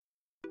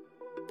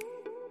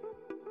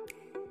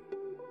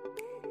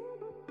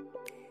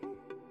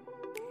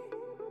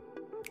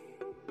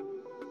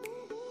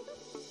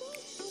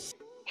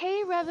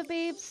Reva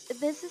Babes.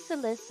 This is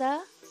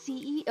Alyssa,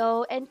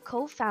 CEO and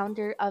co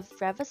founder of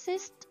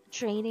Revassist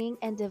Training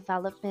and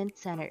Development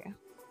Center.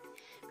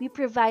 We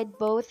provide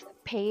both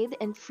paid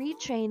and free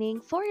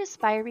training for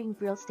aspiring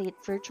real estate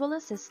virtual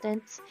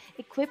assistants,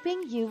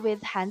 equipping you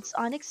with hands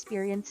on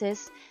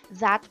experiences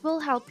that will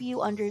help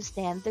you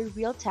understand the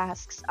real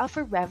tasks of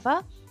a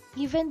Reva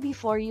even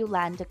before you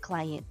land a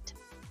client.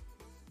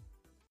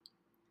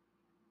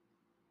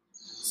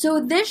 So,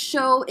 this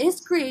show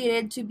is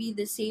created to be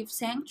the safe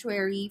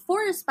sanctuary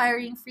for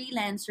aspiring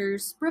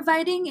freelancers,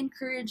 providing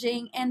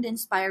encouraging and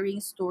inspiring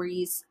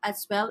stories,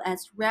 as well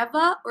as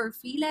Reva or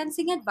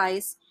freelancing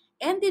advice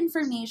and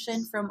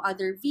information from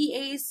other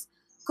VAs,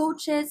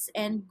 coaches,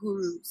 and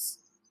gurus.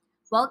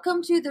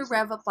 Welcome to the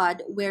Reva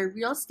Pod, where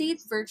real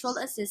estate virtual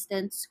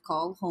assistants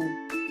call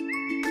home.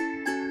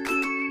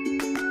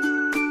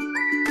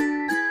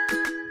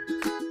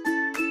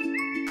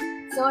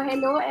 So,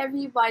 hello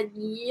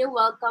everybody.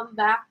 Welcome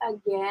back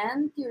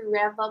again to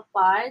Reva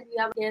Pod.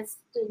 We have guests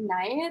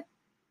tonight.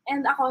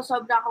 And ako,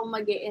 sobra akong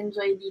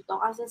mag-enjoy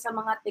dito kasi sa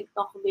mga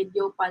TikTok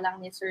video pa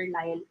lang ni Sir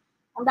Lyle,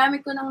 ang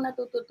dami ko nang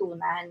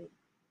natututunan.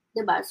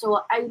 'Di ba?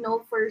 So, I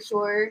know for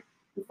sure,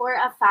 for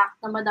a fact,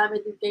 na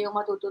madami din kayong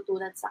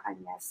matututunan sa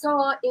kanya. So,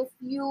 if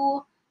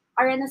you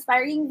are an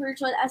aspiring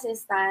virtual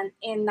assistant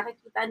and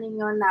nakikita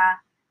ninyo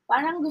na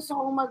parang gusto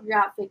kong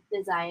mag-graphic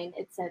design,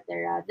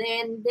 etc.,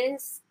 then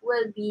this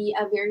will be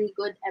a very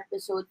good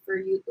episode for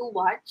you to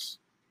watch.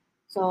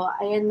 So,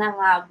 ayan na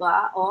nga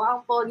ba? Oh,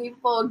 ang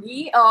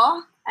pogi-pogi.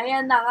 Oh,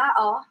 ayan na nga,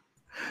 oh.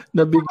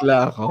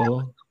 Nabigla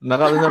ako.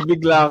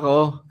 Nabigla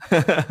ako.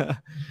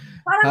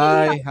 Parang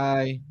Hi, hindi,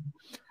 hi.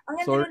 ang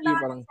Sorry, ganda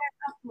ng parang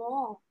setup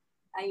mo.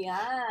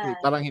 Ayan.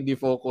 parang hindi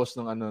focus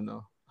nung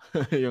no.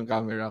 Yung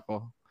camera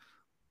ko.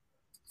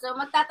 So,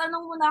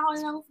 magtatanong muna ako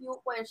ng few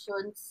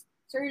questions.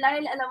 Sir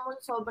Lyle, alam mo,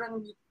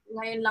 sobrang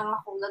ngayon lang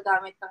ako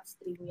gagamit ng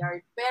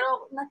StreamYard.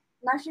 Pero,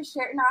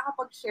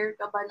 nakakapag-share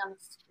ka ba ng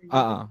screen?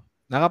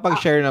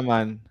 Nakapag-share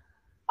naman.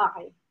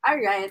 Okay.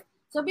 Alright.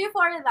 So,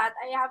 before that,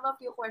 I have a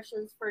few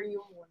questions for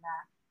you muna.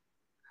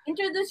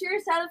 Introduce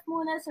yourself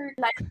muna, Sir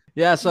Lyle.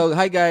 Yeah, so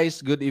hi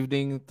guys. Good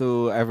evening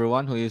to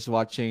everyone who is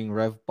watching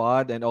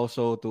RevPod and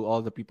also to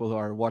all the people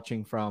who are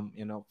watching from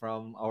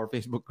our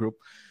Facebook group.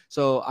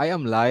 So, I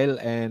am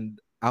Lyle and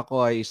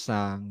ako ay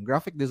isang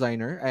graphic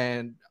designer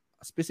and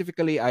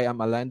specifically I am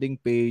a landing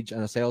page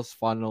and a sales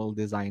funnel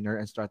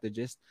designer and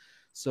strategist.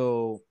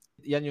 So,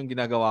 yan yung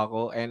ginagawa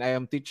ko and I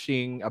am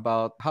teaching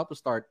about how to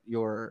start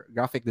your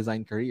graphic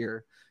design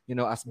career,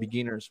 as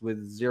beginners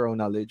with zero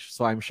knowledge.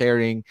 So, I'm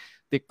sharing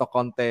TikTok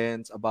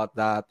contents about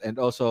that.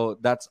 And also,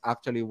 that's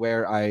actually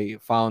where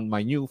I found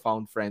my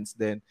newfound friends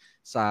then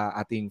sa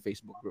ating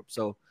Facebook group.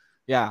 So,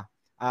 yeah.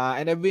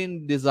 And I've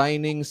been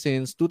designing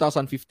since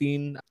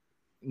 2015.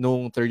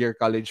 Nung third year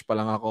college pa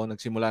lang ako,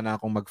 nagsimula na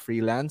akong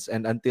mag-freelance.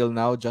 And until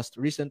now, just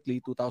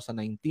recently,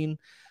 2019,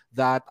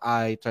 that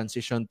I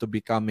transitioned to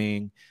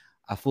becoming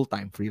a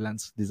full-time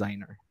freelance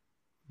designer.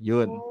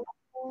 Yun.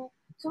 Oh,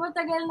 so,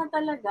 matagal na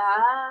talaga.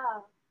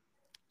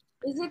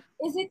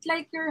 Is it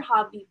like your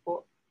hobby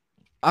po?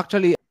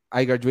 Actually,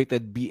 I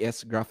graduated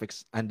BS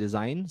Graphics and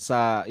Design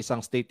sa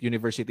isang state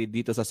university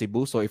dito sa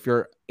Cebu. So if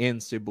you're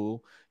in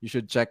Cebu, you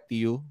should check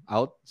TU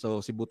out. So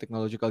Cebu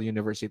Technological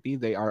University,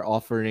 they are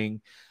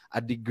offering a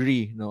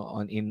degree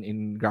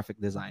in graphic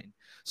design.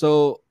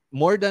 So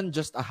more than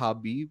just a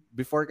hobby,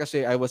 before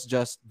kasi I was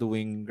just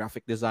doing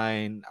graphic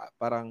design,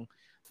 parang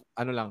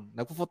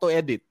nagpo-photo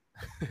edit.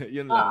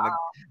 Yun lang,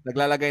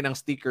 naglalagay ng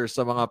stickers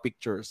sa mga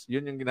pictures.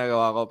 Yun yung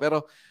ginagawa ko. Pero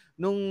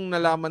nung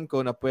nalaman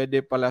ko na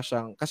pwede pala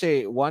siyang,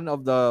 kasi one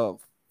of the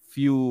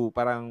few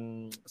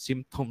parang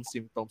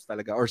symptoms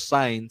talaga or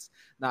signs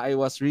na I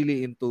was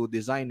really into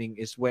designing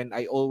is when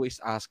I always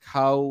ask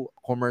how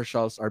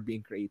commercials are being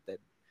created.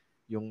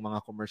 Yung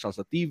mga commercials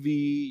sa TV,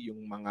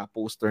 yung mga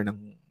poster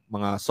ng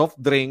mga soft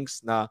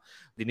drinks na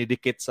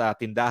dinidikit sa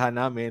tindahan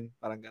namin,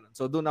 parang ganun.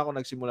 So doon ako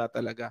nagsimula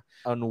talaga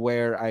on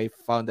where I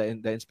found the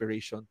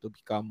inspiration to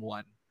become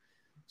one.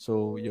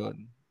 So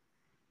yun.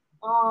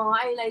 Oh,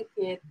 I like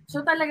it.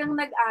 So talagang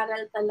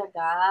nag-aral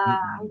talaga.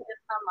 Ang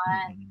galing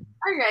naman.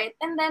 Alright.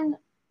 And then,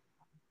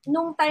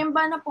 nung time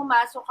ba na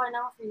pumasok ka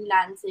ng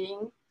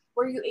freelancing,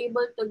 were you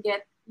able to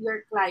get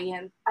your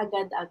client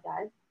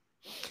agad-agad?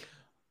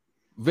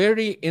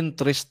 Very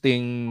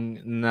interesting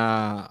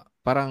na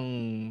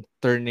parang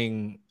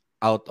turning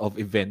out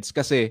of events.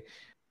 Kasi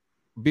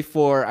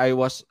before I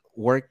was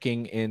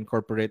working in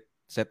corporate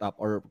setup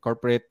or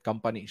corporate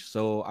companies.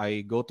 So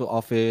I go to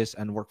office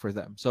and work for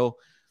them. So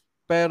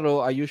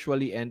pero I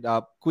usually end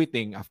up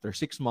quitting after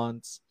 6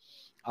 months,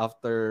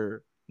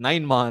 after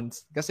 9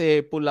 months,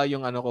 kasi pula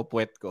yung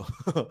puwet ko.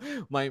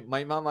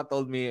 my mama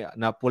told me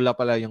na pula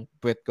pala yung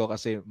puwet ko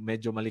kasi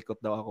medyo malikot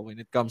daw ako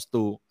when it comes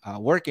to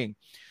working.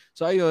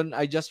 So ayun,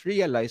 I just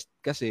realized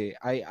kasi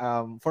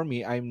for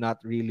me, I'm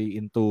not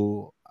really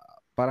into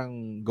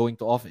parang going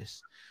to office.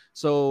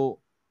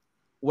 So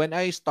when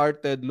I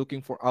started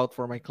looking out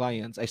for my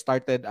clients, I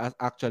started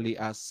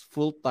actually as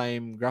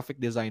full-time graphic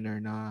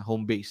designer na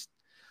home-based.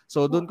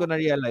 So doon ko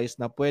na-realize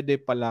na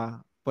pwede pala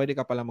pwede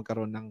ka pala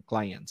magkaroon ng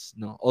clients,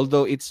 no?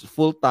 Although it's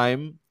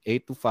full-time,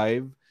 8 to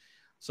 5.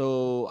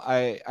 So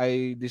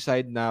I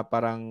decide na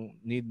parang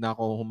need na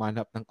ako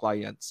humanap ng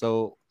client.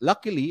 So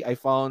luckily I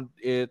found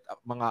it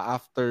mga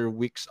after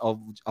weeks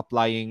of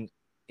applying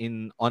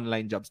in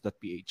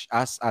onlinejobs.ph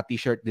as a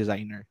t-shirt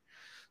designer.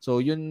 So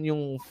yun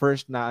yung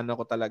first na ano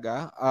ko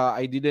talaga.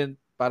 I didn't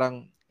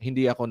parang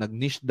hindi ako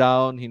nag-niche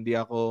down, hindi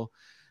ako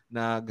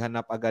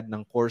naghanap agad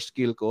ng core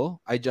skill ko.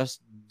 I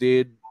just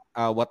did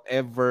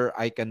whatever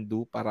I can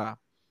do para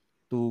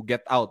to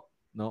get out,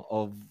 no,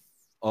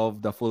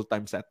 of the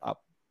full-time setup.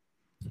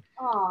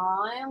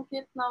 Ang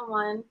cute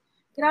naman.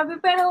 Grabe,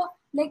 pero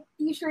like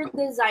t-shirt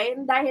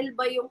design, dahil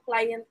ba yung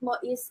client mo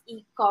is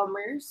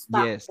e-commerce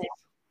back Yes. then?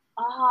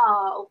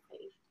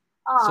 Okay.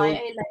 So,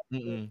 I like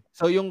it.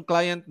 So yung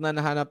client na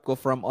nahanap ko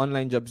from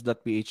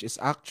onlinejobs.ph is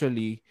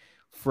actually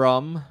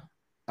from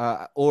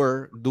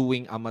or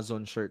doing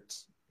Amazon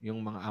shirts,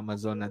 yung mga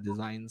Amazon na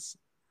designs.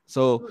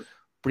 So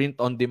print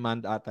on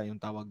demand ata yung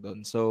tawag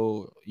doon.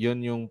 So yun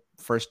yung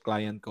first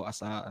client ko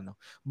as a ano.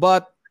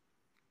 But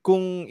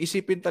kung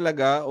isipin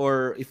talaga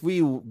or if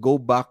we go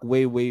back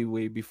way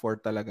before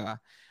talaga,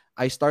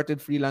 I started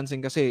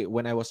freelancing kasi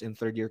when I was in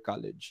third year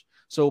college.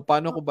 So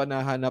paano ko ba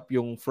nahanap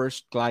yung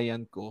first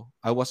client ko?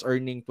 I was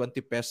earning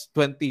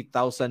 20,000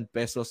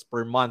 pesos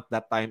per month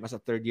that time as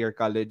a third year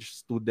college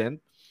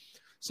student.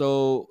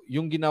 So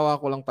yung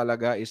ginawa ko lang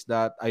talaga is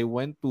that I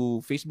went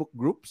to Facebook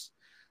groups.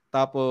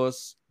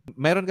 Tapos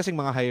meron kasing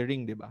mga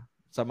hiring, 'di ba?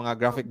 Sa mga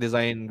graphic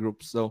design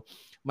groups. So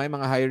may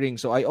mga hiring.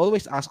 So I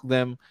always ask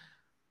them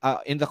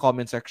in the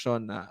comment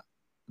section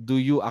do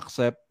you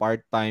accept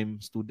part-time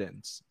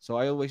students? So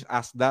I always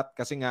ask that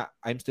kasi nga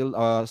I'm still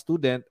a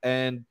student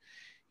and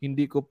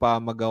hindi ko pa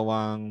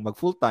magawang mag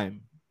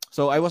full-time.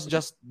 So I was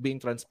just being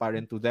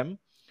transparent to them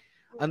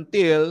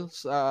until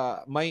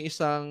may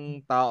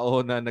isang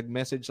tao na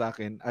nag-message sa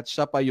akin at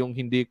siya pa yung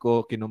hindi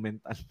ko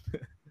kinumentan.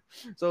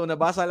 So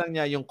nabasa lang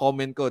niya yung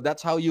comment ko.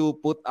 That's how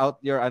you put out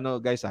your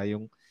guys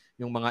yung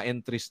mga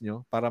entries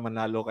nyo para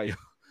manalo kayo.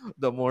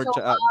 The more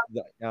So,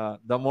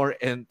 the more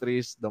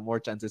entries, the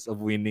more chances of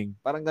winning.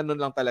 Parang ganun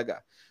lang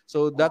talaga.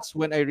 So that's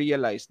when I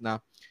realized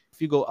na if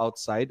you go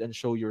outside and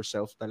show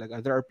yourself talaga,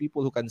 there are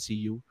people who can see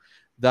you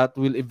that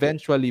will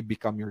eventually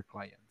become your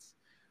clients.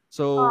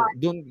 So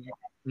doon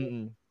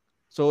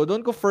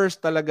ko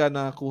first talaga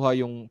nakuha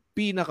yung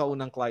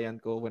pinakaunang client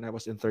ko when I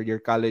was in third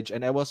year college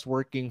and I was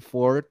working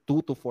for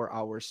 2 to 4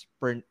 hours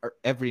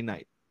every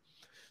night.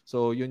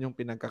 So yun yung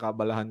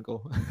pinagkakabalahan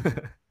ko.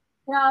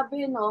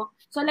 grabe, no?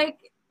 So like,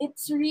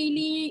 it's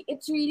really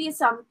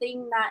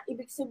something na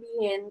ibig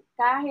sabihin,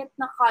 kahit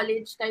na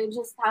college ka, you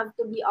just have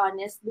to be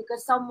honest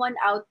because someone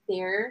out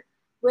there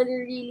will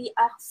really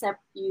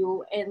accept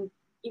you and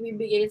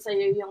ibibigay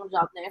sa'yo yung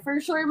job na yun. For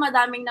sure,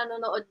 madaming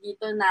nanonood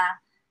dito na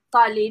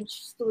college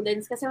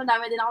students kasi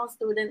madami din akong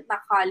student na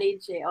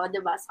college O,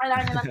 diba? So,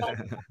 kailangan nyo lang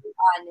talaga be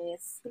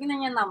honest. Tingnan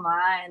nyo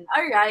naman.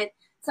 Alright.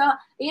 So,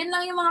 yun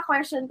lang yung mga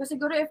question ko.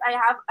 Siguro if I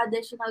have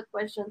additional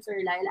questions,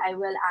 Sir Lyle, I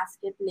will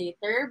ask it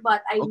later.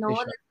 But I know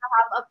sure. that you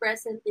have a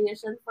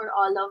presentation for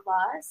all of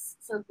us.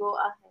 So, go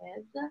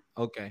ahead.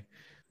 Okay.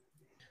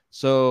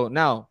 So,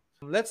 now,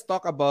 let's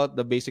talk about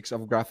the basics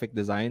of graphic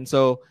design.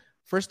 So,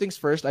 first things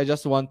first, I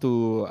just want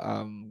to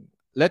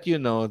let you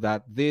know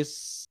that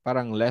this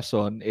parang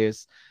lesson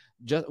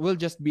will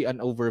just be an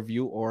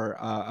overview or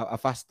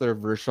a faster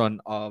version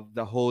of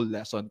the whole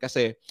lesson.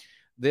 Kasi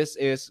this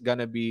is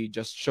gonna be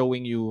just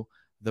showing you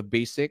the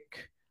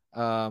basic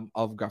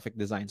of graphic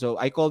design. So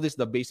I call this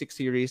the basic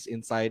series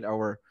inside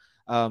our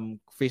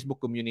Facebook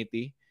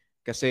community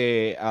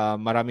kasi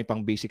marami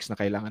pang basics na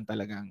kailangan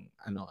talagang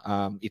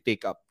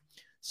i-take up.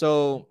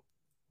 So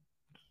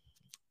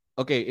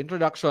okay,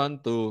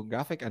 introduction to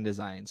graphic and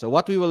design. So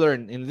what we will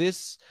learn in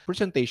this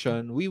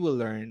presentation, we will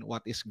learn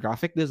what is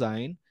graphic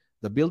design,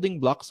 the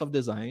building blocks of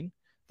design,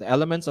 the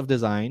elements of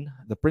design,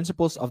 the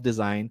principles of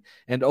design,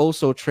 and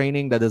also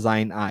training the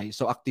design eye.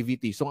 So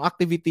activity. So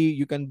activity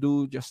you can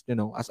do just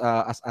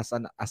as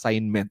an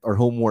assignment or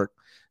homework.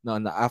 Now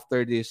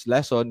after this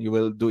lesson, you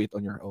will do it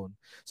on your own.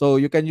 So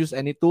you can use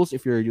any tools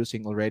if you're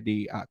using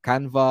already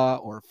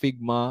Canva or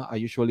Figma. I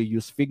usually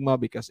use Figma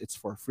because it's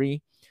for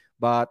free,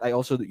 but I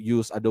also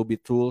use Adobe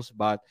tools.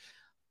 But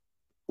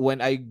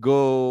when I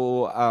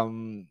go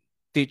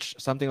teach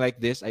something like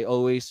this, I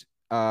always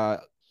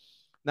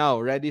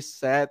now, ready,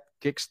 set,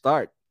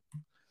 kickstart.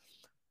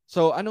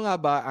 So, ano nga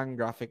ba ang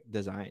graphic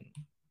design?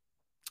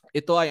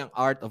 Ito ay ang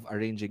art of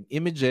arranging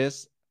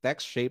images,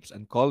 text, shapes,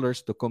 and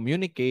colors to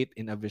communicate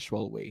in a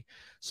visual way.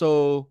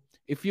 So,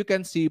 if you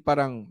can see,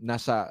 parang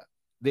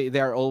they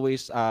are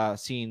always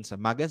seen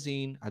sa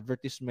magazine,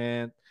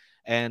 advertisement,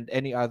 and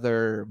any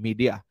other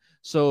media.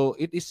 So,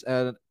 it is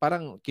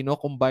parang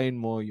kino-combine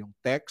mo yung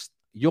text,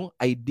 yung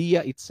idea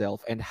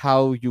itself, and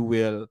how you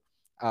will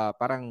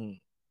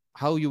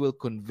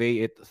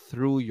convey it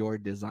through your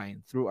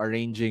design, through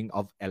arranging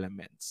of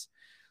elements.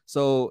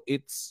 So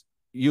it's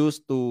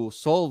used to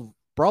solve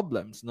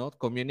problems, no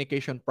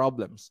communication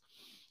problems.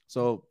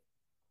 So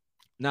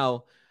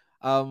now,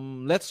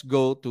 let's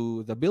go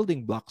to the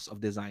building blocks of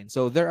design.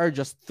 So there are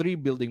just three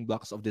building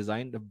blocks of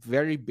design, the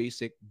very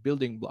basic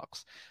building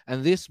blocks.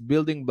 And these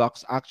building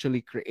blocks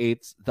actually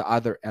creates the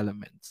other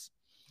elements.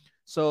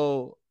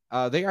 So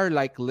they are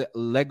like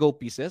Lego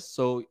pieces.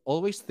 So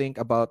always think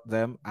about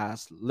them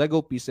as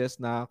Lego pieces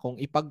na kung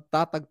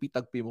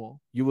ipagtatagpi-tagpi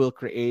mo, you will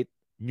create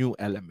new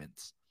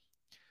elements.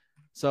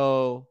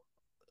 So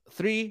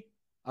three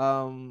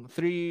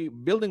three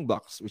building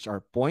blocks, which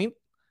are point,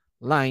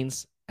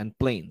 lines, and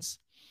planes.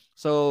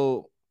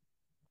 So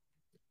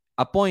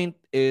a point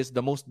is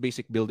the most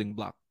basic building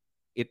block.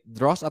 It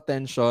draws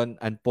attention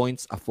and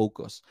points a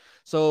focus.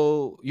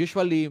 So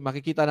usually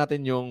makikita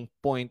natin yung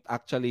point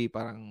actually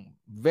parang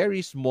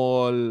very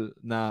small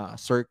na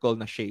circle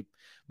na shape.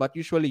 But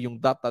usually yung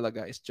dot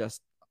talaga is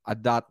just a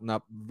dot na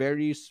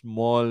very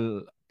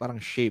small parang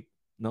shape,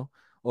 no?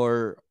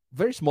 Or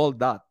very small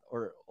dot,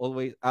 or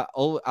always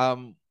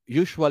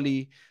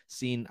usually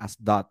seen as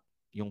dot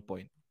yung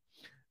point.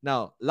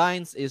 Now,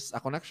 lines is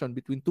a connection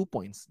between 2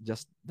 points.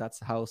 Just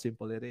that's how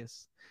simple it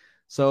is.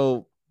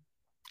 So,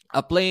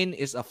 a plane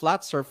is a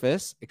flat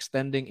surface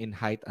extending in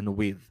height and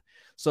width.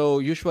 So,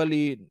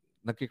 usually,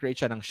 nagkikreate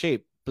siya ng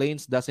shape.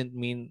 Planes doesn't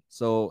mean,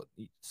 so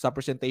sa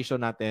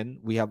presentation natin,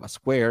 we have a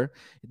square.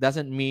 It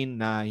doesn't mean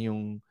na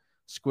yung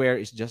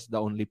square is just the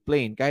only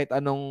plane. Kahit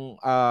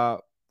anong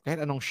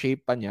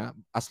shape pa niya,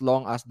 as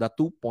long as the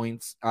 2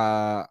 points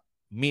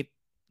meet,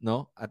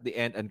 no, at the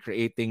end, and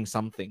creating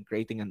something,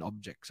 creating an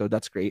object. So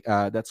that's great.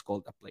 That's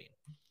called a plane.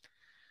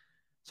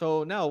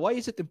 So now, why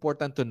is it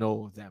important to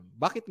know them?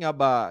 Bakit nga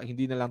ba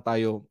hindi na lang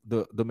tayo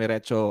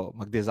dumiretso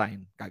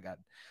mag-design kagad?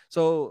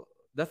 So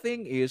the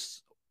thing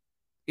is,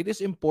 it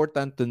is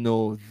important to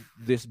know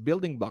these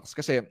building blocks.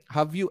 Kasi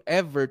have you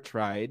ever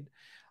tried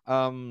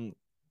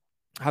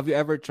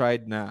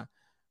na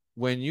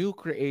when you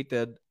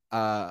created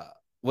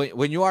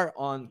when you are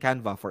on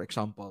Canva, for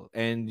example,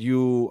 and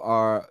you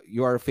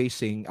are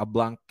facing a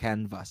blank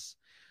canvas,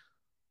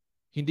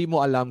 hindi mo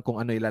alam kung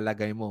ano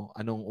ilalagay mo,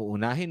 anong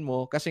uunahin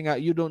mo, kasi nga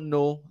you don't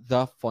know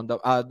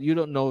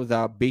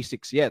the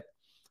basics yet.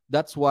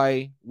 That's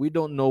why we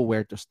don't know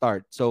where to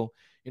start. So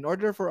in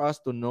order for us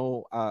to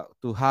know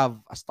to have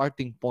a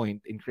starting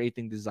point in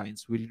creating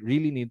designs, we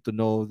really need to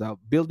know the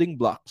building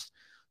blocks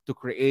to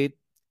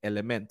create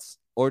elements,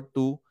 or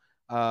to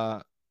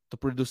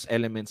produce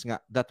elements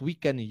nga that we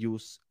can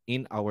use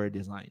in our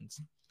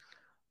designs.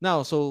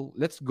 Now, so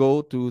let's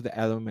go to the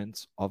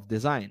elements of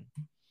design.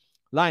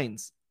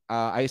 Lines.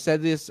 I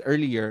said this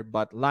earlier,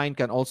 but line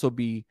can also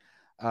be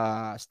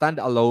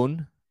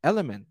standalone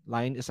element.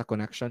 Line is a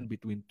connection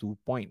between 2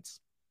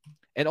 points.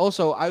 And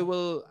also, I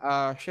will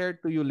share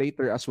to you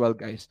later as well,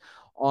 guys,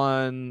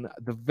 on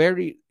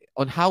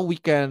how we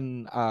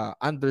can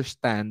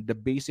understand the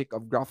basic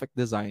of graphic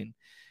design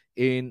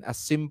in a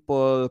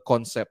simple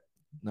concept.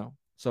 No,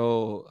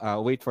 so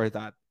wait for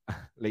that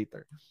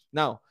later.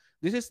 Now,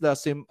 this is the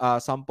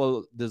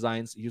sample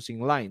designs using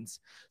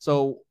lines.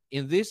 So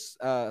in this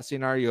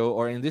scenario,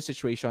 or in this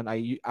situation,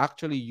 I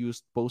actually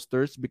used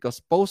posters, because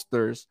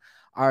posters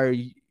are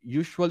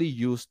usually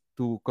used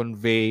to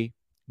convey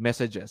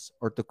messages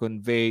or to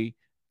convey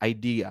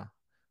idea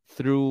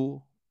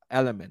through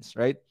elements,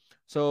 right?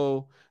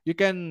 So you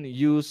can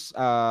use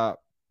the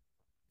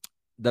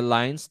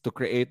lines to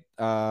create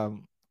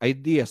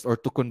ideas, or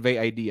to convey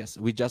ideas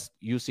with just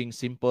using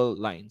simple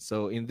lines.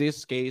 So in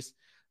this case,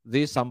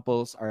 these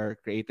samples are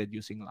created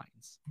using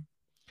lines.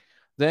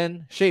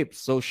 Then shapes.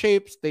 So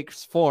shapes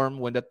takes form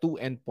when the two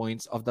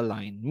endpoints of the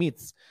line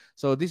meets.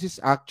 So this is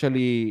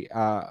actually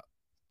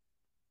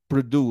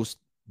produced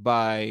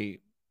by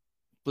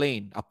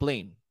a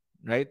plane,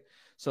 right?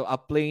 So a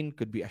plane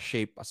could be a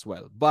shape as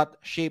well. But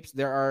shapes,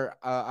 there are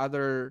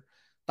other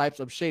types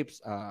of shapes.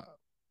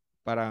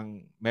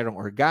 Parang merong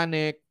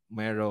organic,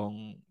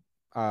 merong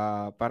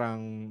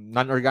parang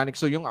non-organic.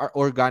 So yung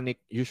organic,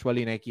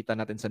 usually nakikita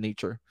natin sa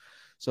nature.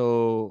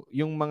 So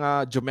yung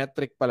mga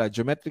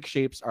geometric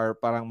shapes are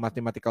parang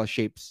mathematical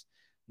shapes,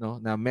 no,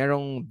 na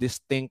merong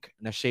distinct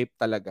na shape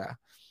talaga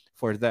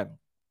for them.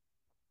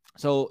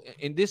 So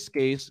in this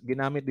case,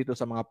 ginamit dito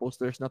sa mga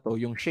posters na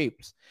to yung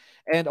shapes.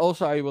 And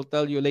also, I will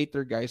tell you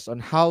later, guys, on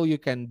how you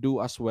can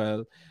do as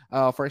well.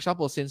 For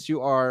example, since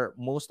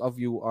most of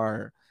you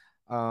are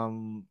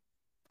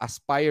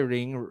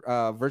aspiring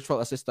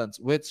virtual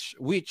assistants, which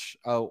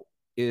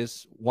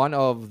is one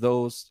of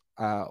those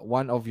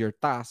one of your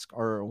tasks,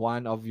 or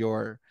one of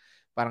your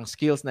parang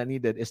skills na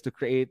needed, is to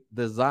create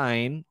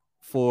design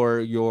for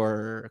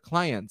your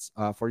clients,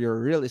 for your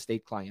real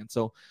estate clients.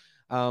 So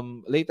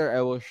later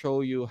I will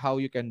show you how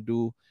you can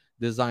do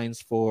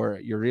designs for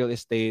your real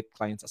estate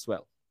clients as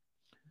well.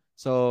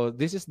 So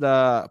this is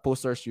the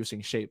posters using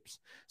shapes.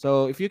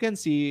 So if you can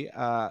see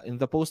in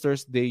the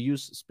posters, they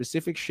use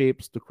specific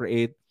shapes to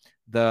create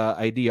the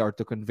idea, or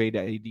to convey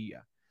the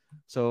idea.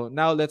 So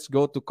now let's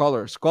go to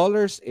colors.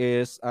 Colors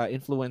is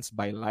influenced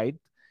by light.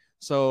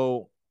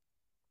 So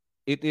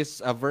it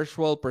is a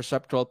virtual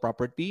perceptual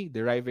property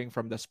deriving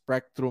from the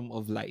spectrum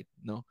of light.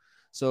 No,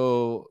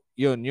 So,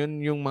 yun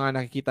yung mga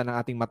nakikita ng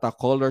ating mata.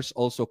 Colors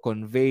also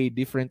convey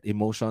different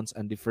emotions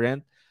and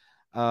different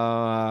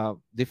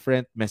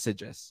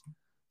messages.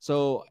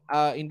 So,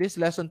 in this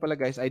lesson pala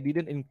guys, I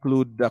didn't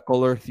include the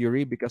color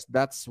theory because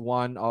that's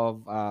one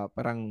of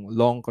parang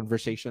long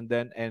conversation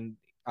then, and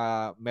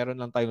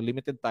meron lang tayong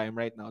limited time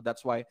right now.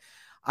 That's why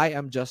I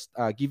am just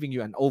giving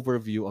you an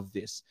overview of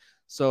this.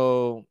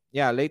 So,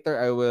 yeah,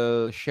 later I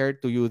will share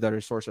to you the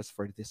resources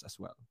for this as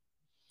well.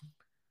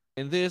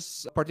 In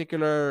this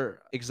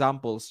particular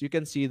examples, you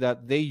can see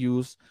that they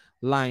use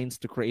lines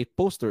to create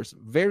posters.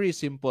 Very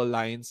simple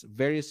lines,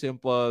 very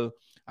simple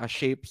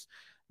shapes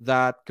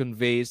that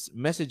conveys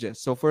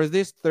messages. So for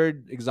this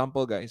third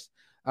example, guys,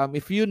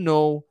 if you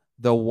know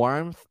the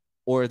warmth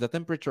or the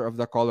temperature of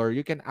the color,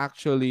 you can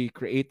actually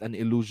create an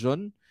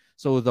illusion.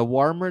 So the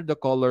warmer the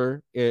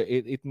color,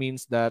 it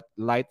means that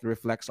light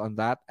reflects on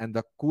that, and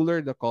the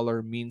cooler the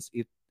color means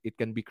it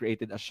can be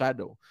created a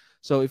shadow.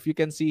 So if you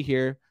can see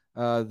here,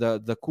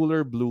 the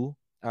cooler blue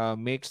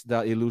makes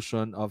the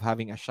illusion of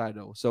having a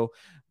shadow. So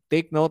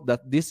take note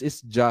that this is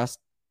just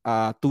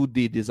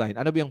 2D design.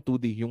 Ano ba yung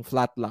 2D? Yung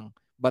flat lang.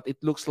 But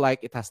it looks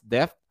like it has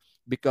depth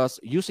because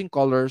using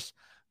colors,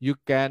 you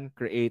can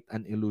create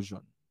an illusion.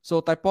 So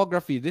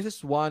typography, this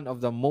is one of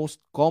the most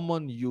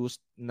common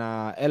used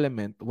na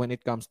element when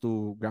it comes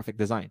to graphic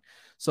design.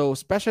 So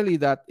especially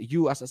that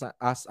you as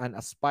an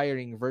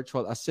aspiring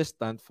virtual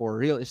assistant for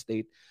real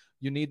estate,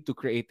 you need to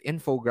create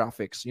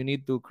infographics. You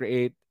need to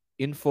create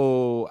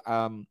info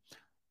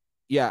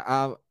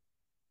yeah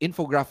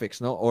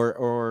infographics, no,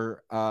 or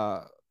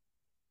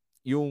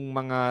yung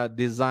mga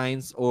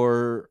designs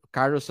or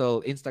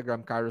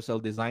Instagram carousel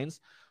designs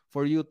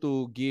for you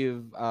to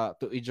give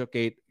to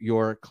educate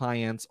your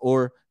clients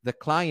or the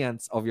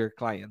clients of your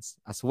clients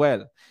as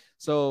well.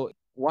 So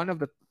one of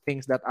the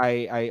things that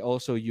I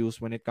also use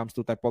when it comes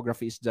to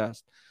typography is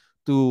just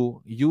to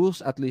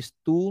use at least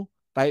two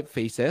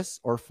typefaces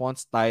or font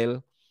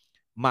style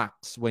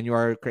max when you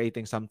are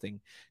creating something.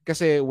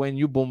 Kasi when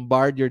you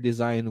bombard your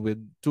design with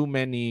too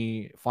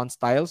many font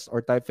styles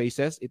or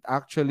typefaces, it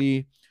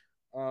actually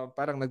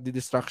parang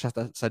nagdi-distract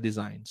siya sa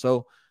design.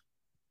 So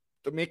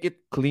to make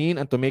it clean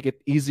and to make it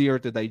easier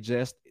to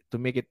digest, to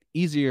make it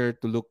easier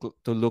to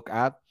look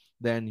at,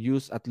 then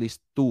use at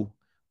least two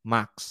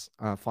max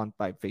font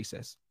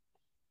typefaces.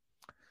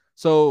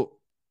 So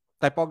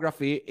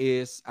typography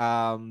is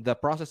the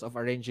process of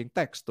arranging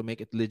text to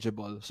make it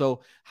legible.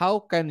 So how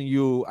can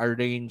you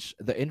arrange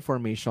the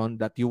information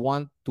that you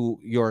want to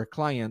your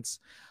clients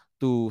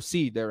to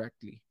see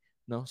directly?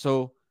 No,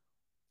 so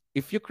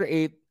if you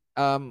create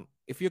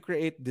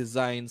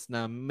designs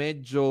na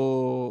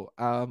medyo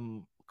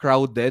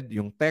crowded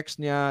yung text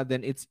niya,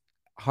 then it's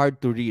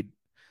hard to read.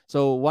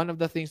 So one of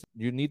the things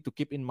you need to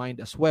keep in mind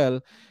as well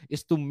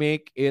is to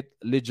make it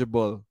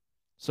legible.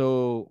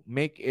 So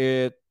make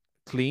it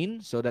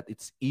clean so that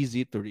it's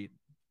easy to read.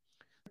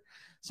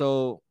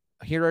 So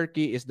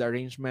hierarchy is the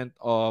arrangement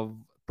of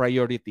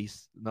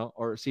priorities, no?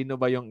 Or sino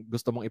ba yung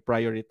gusto mong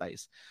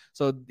i-prioritize.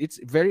 So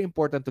it's very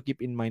important to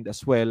keep in mind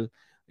as well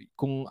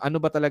kung ano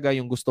ba talaga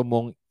yung gusto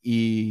mong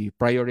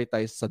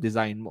i-prioritize sa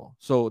design mo.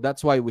 So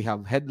that's why we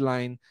have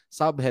headline,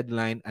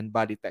 sub-headline, and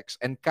body text.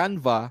 And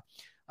Canva,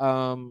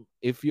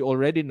 if you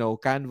already know,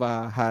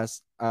 Canva has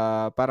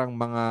parang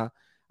mga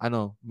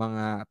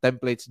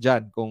templates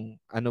dyan kung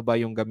ano ba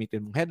yung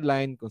gamitin mong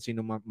headline, kung sino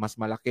mas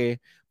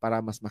malaki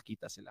para mas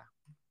makita sila.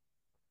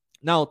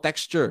 Now,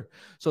 texture.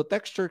 So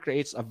texture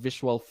creates a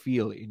visual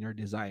feel in your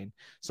design.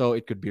 So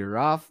it could be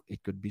rough,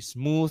 it could be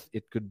smooth,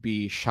 it could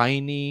be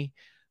shiny.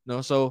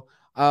 No, so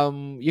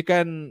you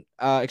can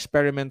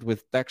experiment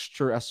with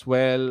texture as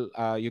well.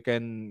 You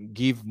can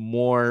give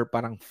more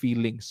parang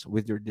feelings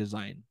with your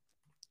design.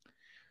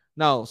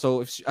 Now,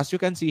 so as you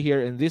can see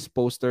here in these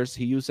posters,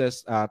 he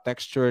uses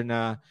texture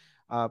na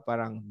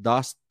parang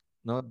dust,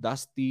 no,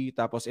 dusty.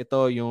 Tapos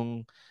ito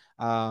yung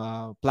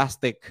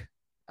plastic,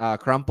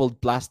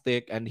 crumpled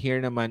plastic, and here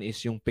naman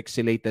is yung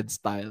pixelated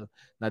style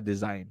na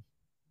design.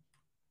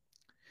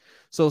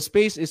 So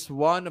space is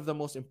one of the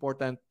most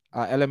important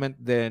element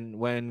then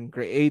when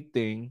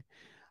creating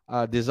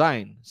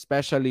design,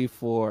 especially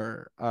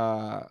for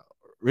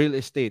real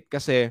estate.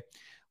 Kasi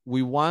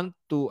we want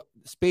to,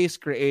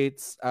 space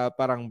creates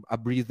parang a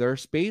breather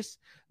space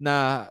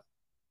na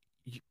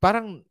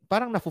parang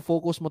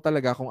nafo-focus mo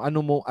talaga kung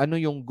ano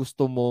yung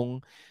gusto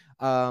mong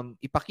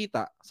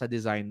ipakita sa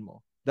design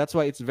mo. That's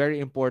why it's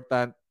very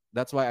important.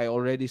 That's why I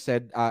already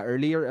said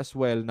earlier as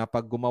well na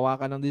pag gumawa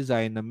ka ng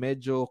design na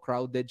medyo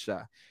crowded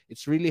siya,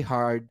 it's really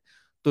hard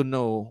to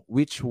know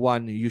which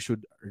one you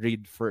should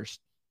read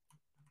first.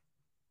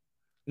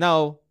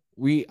 Now,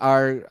 we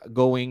are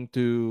going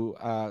to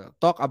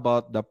talk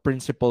about the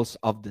principles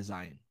of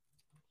design.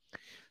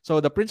 So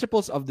the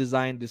principles of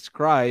design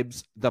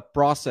describes the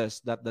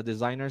process that the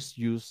designers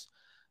use,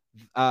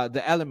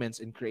 the elements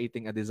in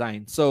creating a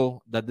design.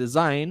 So the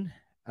design,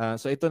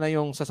 so ito na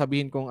yung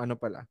sasabihin kong ano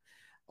pala,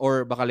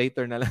 or baka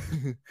later na lang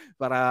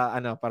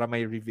para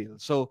may reveal.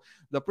 So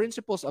the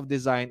principles of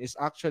design is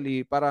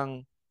actually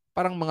parang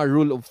mga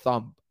rule of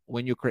thumb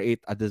when you create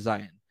a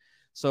design.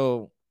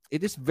 So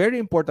it is very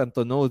important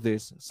to know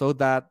this so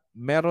that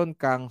meron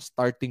kang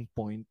starting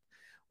point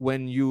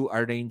when you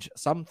arrange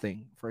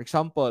something. For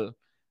example,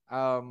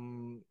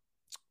 um,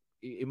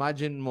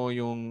 imagine mo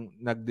yung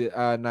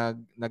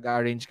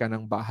nag-arrange ka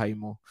ng bahay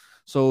mo.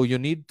 So you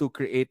need to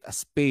create a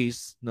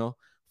space, no,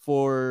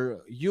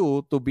 for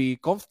you to be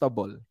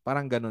comfortable.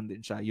 Parang ganun din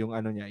siya, yung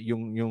ano niya,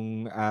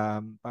 yung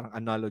parang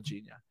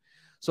analogy niya.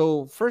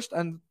 So first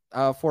and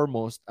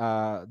foremost,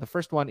 the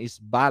first one is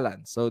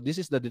balance. So this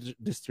is the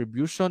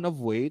distribution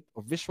of weight,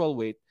 of visual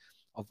weight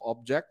of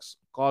objects,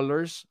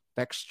 colors,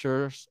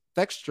 texture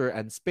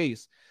and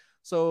space.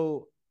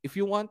 So if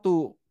you want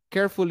to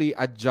carefully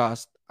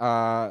adjust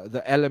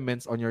the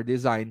elements on your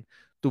design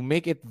to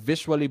make it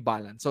visually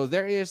balanced. So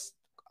there is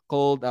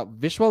called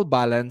visual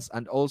balance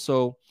and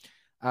also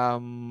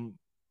um,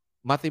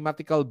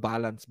 mathematical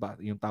balance ba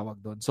yung tawag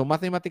doon. So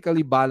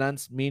mathematically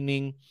balanced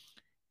meaning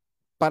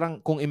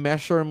parang kung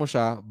i-measure mo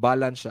siya,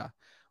 balance siya.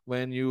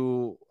 When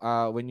you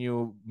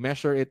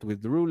measure it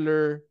with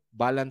ruler,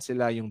 balance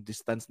sila yung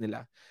distance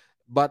nila.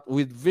 But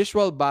with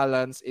visual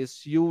balance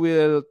is you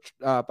will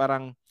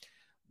parang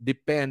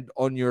depend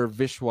on your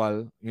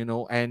visual,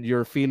 and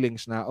your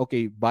feelings na,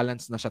 okay,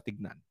 balance na siya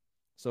tignan.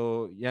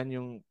 So, yan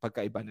yung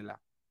pagkaiba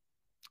nila.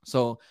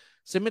 So,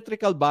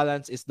 symmetrical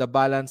balance is the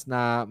balance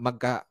na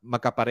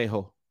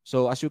magkapareho.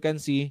 So, as you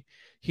can see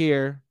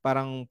here,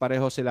 parang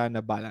pareho sila na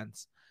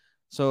balance.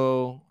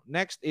 So,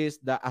 next is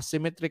the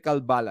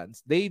asymmetrical balance.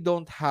 They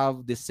don't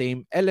have the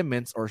same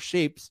elements or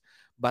shapes,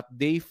 but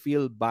they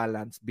feel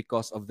balanced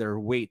because of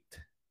their weight.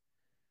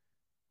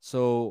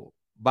 So,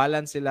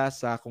 balance sila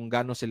sa kung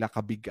gaano sila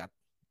kabigat.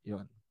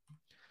 Yun.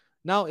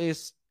 Now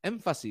is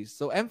emphasis.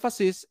 So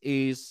emphasis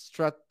is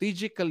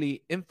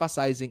strategically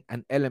emphasizing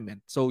an element.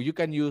 So you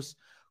can use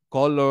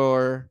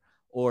color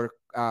or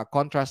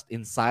contrast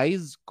in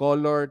size,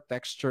 color,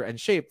 texture, and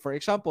shape. For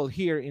example,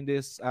 here in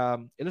this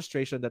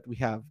illustration that we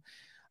have,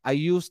 I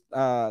used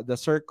the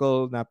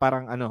circle na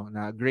parang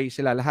na gray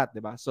sila lahat,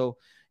 diba? So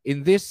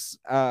in this,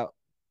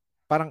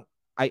 parang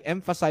I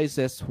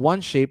emphasizes one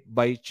shape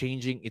by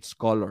changing its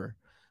color.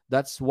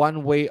 That's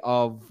one way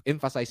of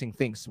emphasizing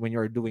things when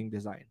you're doing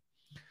design.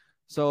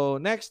 So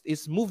next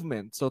is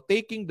movement. So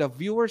taking the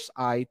viewer's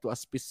eye to a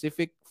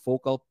specific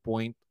focal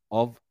point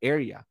of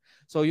area.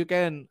 So you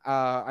can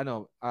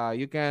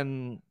you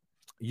can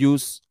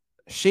use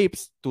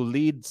shapes to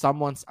lead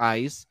someone's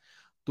eyes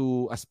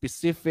to a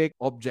specific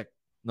object,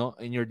 no,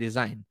 in your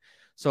design.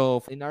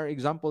 So in our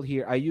example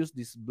here, I use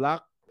this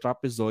black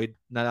trapezoid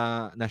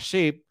na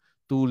shape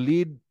to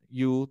lead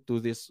you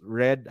to this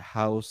red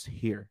house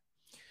here.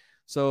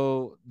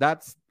 So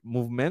that's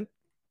movement.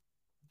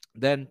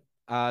 Then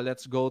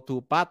let's go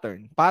to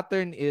pattern.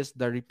 Pattern is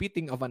the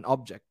repeating of an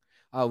object.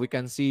 We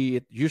can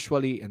see it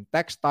usually in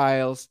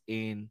textiles,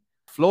 in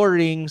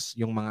floorings,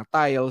 yung mga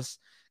tiles,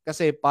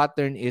 kasi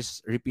pattern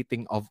is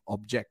repeating of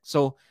object.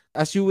 So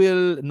as you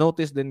will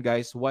notice then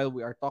guys, while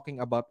we are talking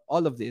about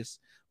all of this,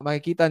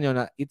 makikita nyo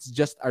na it's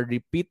just a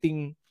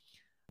repeating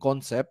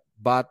concept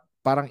but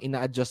parang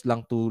ina-adjust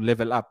lang to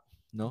level up,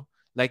 no?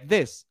 Like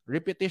this,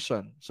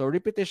 repetition. So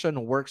repetition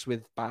works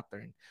with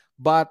pattern,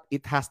 but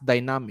it has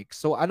dynamics.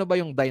 So ano ba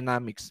yung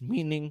dynamics?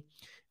 Meaning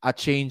a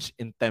change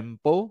in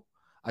tempo,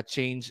 a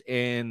change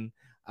in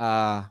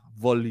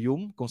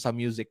volume kung sa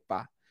music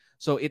pa.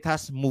 So it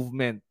has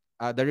movement.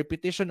 The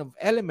repetition of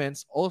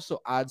elements also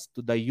adds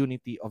to the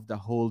unity of the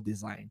whole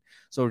design.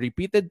 So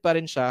repeated pa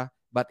rin siya,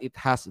 but it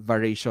has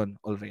variation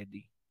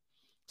already.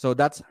 So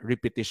that's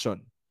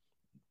repetition.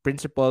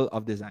 Principle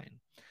of design.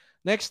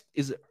 Next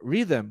is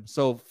rhythm.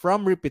 So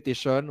from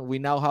repetition, we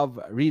now have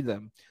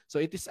rhythm. So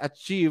it is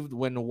achieved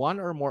when one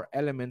or more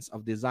elements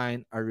of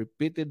design are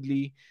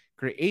repeatedly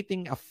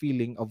creating a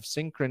feeling of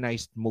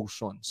synchronized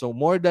motion. So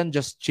more than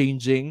just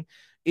changing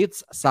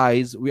its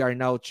size, we are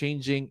now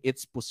changing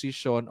its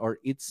position or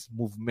its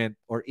movement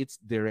or its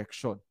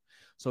direction.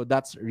 So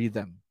that's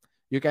rhythm.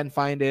 You can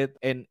find it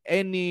in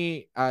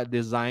any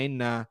design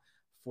na,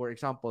 for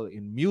example,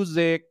 in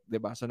music,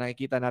 diba? So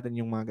nakikita natin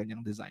yung mga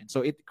ganyang design.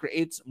 So it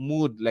creates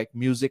mood like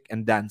music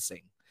and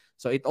dancing.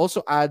 So it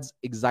also adds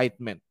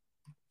excitement.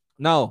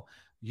 Now,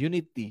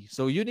 unity.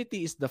 So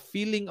unity is the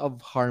feeling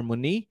of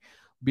harmony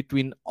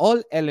between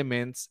all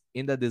elements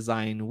in the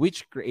design,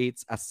 which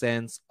creates a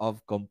sense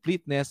of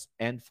completeness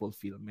and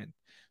fulfillment.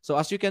 So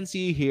as you can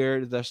see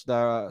here, the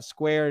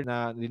square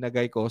na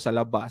linagay ko sa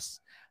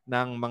labas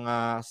ng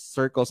mga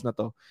circles na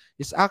to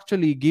is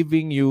actually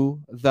giving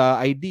you the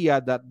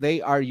idea that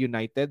they are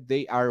united,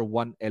 they are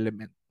one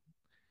element.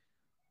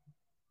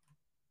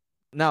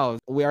 Now,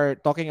 we are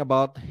talking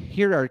about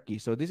hierarchy.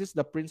 So this is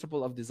the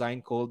principle of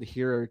design called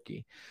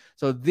hierarchy.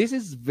 So this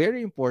is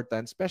very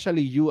important,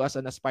 especially you as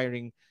an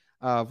aspiring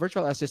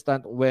virtual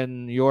assistant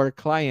when your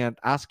client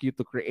asks you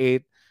to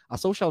create a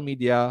social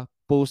media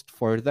post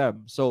for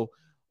them. So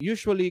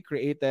usually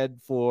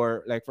created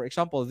for, like, for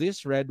example,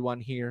 this red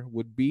one here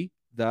would be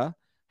the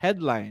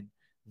headline.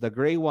 The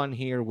gray one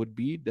here would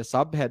be the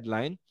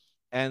sub-headline.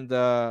 And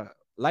the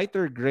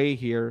lighter gray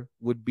here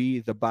would be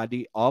the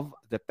body of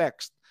the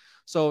text.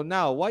 So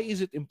now, why is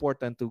it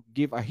important to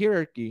give a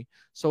hierarchy?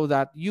 So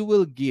that you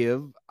will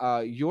give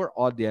your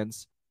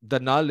audience the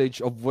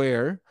knowledge of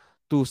where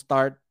to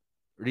start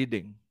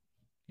reading,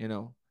 you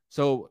know.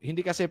 So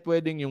hindi kasi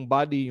pwedeng yung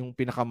body yung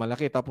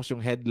pinakamalaki tapos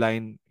yung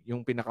headline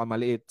yung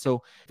pinakamaliit.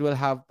 So it will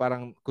have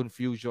parang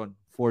confusion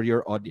for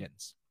your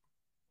audience.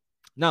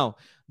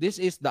 Now, this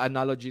is the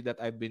analogy that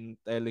I've been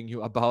telling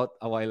you about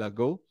a while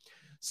ago.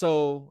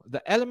 So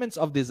the elements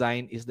of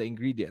design is the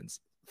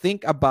ingredients.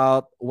 Think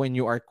about when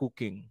you are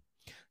cooking.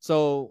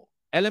 So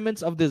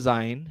elements of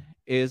design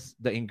is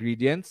the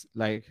ingredients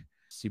like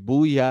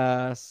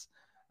sibuyas,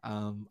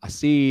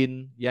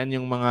 asin, yan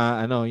yung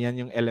mga yan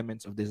yung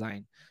elements of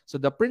design. So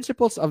the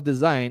principles of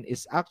design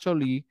is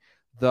actually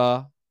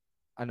the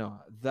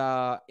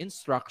the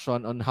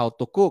instruction on how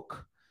to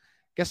cook.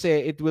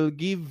 Kasi it will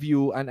give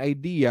you an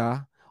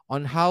idea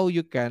on how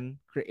you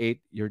can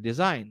create your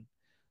design.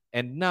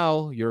 And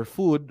now, your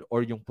food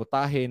or yung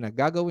putahe na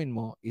gagawin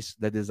mo is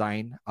the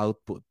design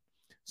output.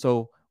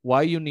 So,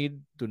 why you need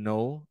to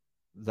know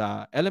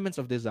the elements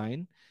of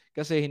design?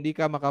 Kasi hindi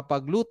ka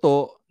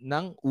makapagluto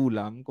ng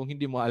ulam kung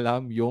hindi mo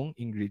alam yung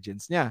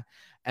ingredients niya.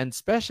 And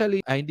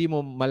especially, hindi mo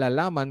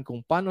malalaman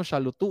kung paano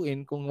siya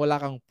lutuin kung wala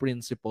kang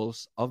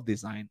principles of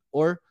design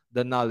or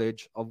the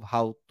knowledge of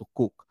how to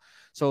cook.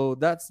 So,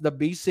 that's the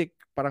basic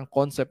parang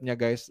concept niya,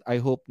 guys. I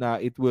hope na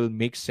it will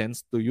make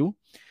sense to you.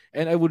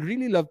 And I would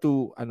really love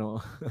to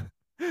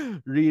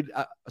read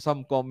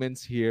some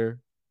comments here.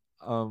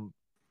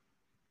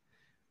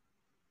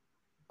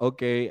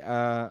 Okay,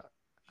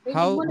 Rinig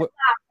how mo na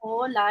ba ako,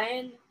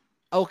 Lyle?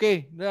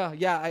 okay,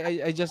 yeah,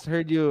 I just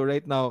heard you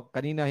right now.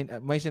 Kanina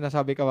may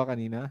sinasabi ka ba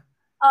kanina?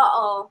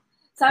 Oo.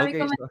 Sabi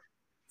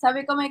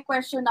Okay, ko may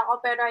question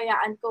ako pero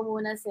hayaan ko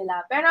muna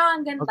sila. Pero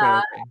ang okay, ganda.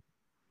 okay.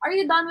 Are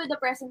you done with the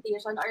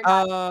presentation or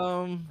not?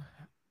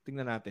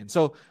 Tingnan natin.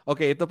 So,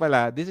 okay, ito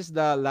pala. This is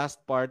the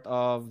last part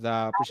of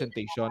the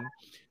presentation,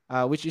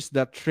 which is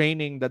the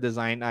training the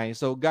design eye.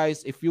 So,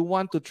 guys, if you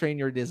want to train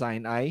your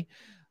design eye,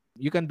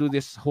 you can do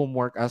this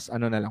homework as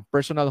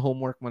personal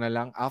homework mo na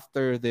lang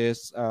after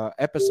this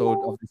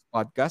episode of this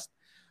podcast.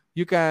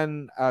 You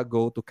can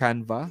go to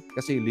Canva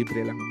kasi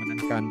libre lang naman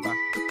ang Canva.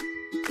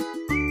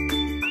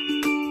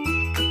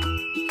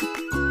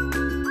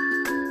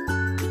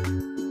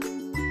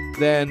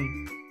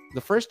 Then,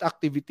 the first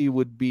activity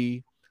would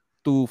be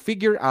to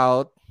figure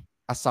out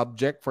a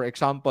subject. For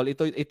example,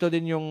 ito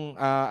din yung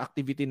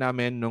activity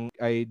namin nung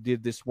I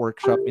did this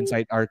workshop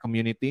inside our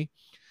community.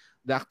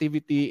 The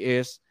activity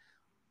is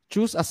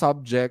choose a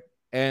subject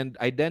and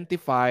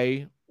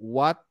identify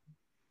what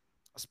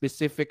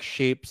specific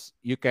shapes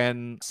you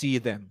can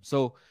see them.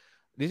 So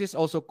this is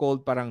also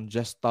called parang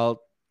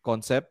gestalt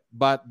concept,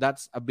 but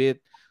that's a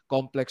bit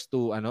complex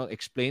to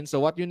explain.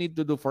 So what you need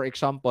to do, for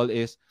example,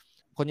 is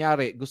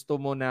kunyari gusto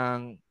mo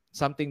ng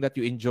something that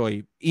you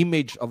enjoy,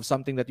 image of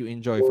something that you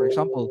enjoy. For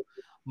example,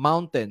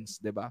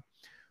 mountains, 'di ba?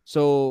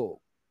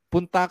 So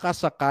punta ka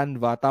sa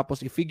Canva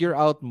tapos i-figure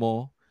out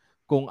mo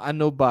kung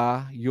ano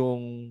ba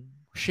yung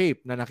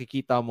shape na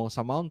nakikita mo sa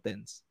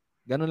mountains.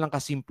 Ganun lang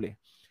kasimple.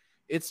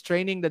 It's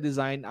training the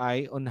design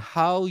eye on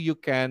how you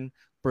can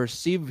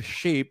perceive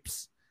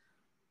shapes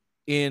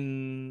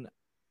in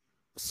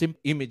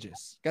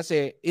images.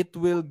 Kasi it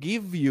will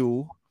give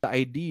you the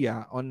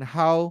idea on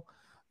how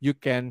you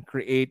can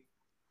create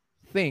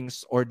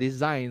things or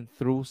design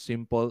through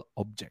simple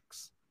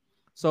objects.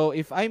 So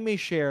if I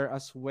may share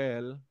as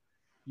well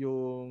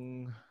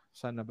yung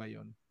sana ba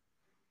yun?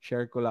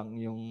 Share ko lang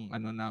yung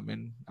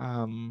namin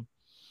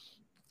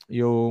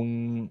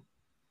yung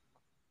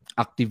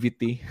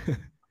activity.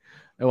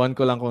 Ewan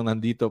ko lang kung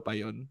nandito pa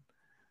yun.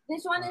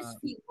 This one is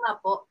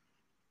Figma po.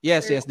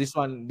 Yes, this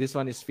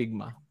one is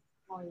Figma.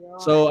 Oh,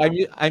 so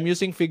I'm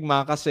using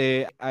Figma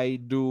kasi I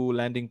do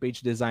landing page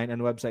design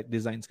and website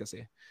designs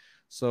kasi.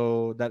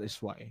 So that is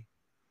why.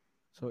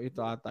 So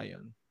ito ata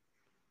yun.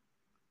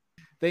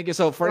 Thank you.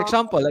 So for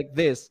example, like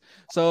this.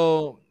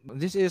 So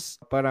this is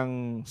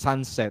parang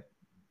sunset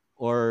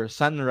or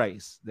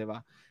sunrise, di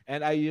ba?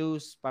 And I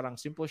use parang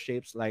simple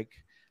shapes like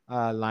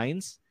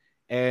lines,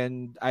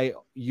 and I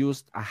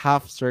used a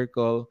half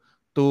circle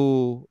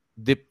to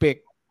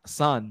depict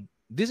sun.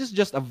 This is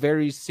just a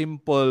very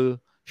simple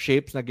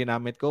shapes na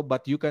ginamit ko,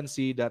 but you can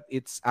see that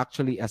it's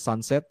actually a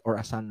sunset or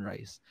a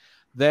sunrise.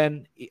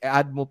 Then,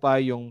 i-add mo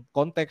pa yung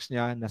context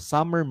niya na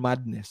summer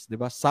madness. Di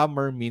ba?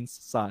 Summer means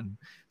sun.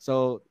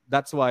 So,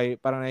 that's why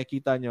parang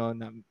nakikita nyo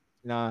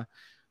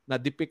na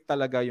depict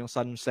talaga yung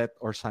sunset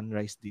or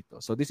sunrise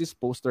dito. So, this is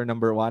poster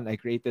number 1. I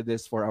created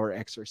this for our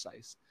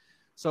exercise.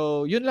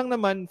 So, yun lang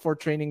naman for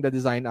training the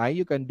design eye.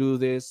 You can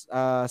do this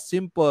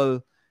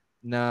simple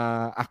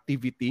na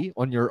activity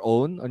on your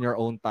own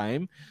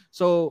time.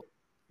 So,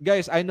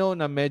 guys, I know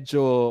na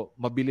medyo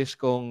mabilis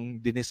kong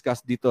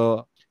diniscuss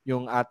dito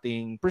yung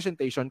ating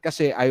presentation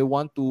kasi I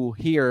want to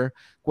hear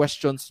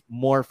questions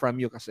more from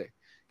you kasi.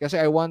 Kasi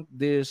I want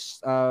this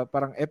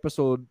parang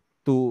episode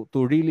to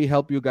really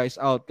help you guys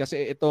out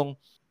kasi itong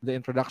the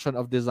introduction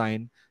of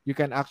design, you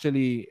can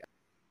actually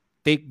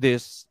take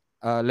this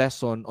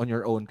lesson on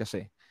your own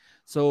kasi.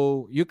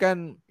 So, you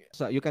can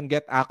So you can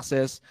get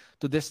access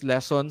to this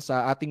lesson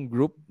sa ating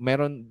group.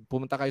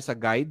 Pumunta kayo sa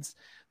guides.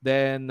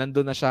 Then,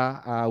 nandun na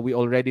siya. We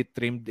already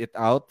trimmed it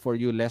out for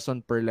you lesson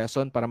per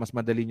lesson para mas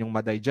madali nyong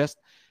ma-digest.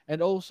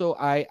 And also,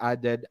 I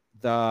added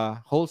the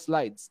whole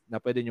slides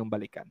na pwede nyong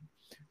balikan.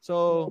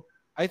 So,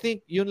 I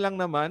think yun lang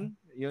naman.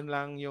 Yun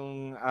lang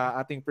yung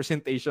ating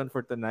presentation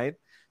for tonight.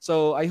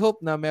 So, I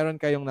hope na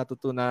meron kayong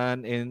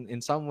natutunan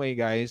in some way,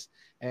 guys.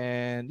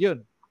 And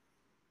yun.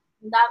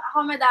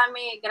 Ako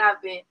madami,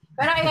 grabe.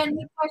 Pero ayan,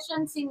 may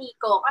question si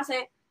Nico.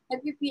 Kasi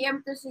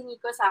nag-PM to si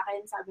Nico sa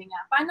akin. Sabi nga,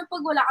 paano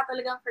pag wala ka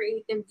talagang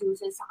creative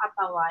juices sa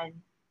katawan,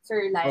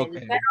 Sir Lyle?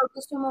 Okay. Pero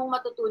gusto mong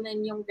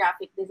matutunan yung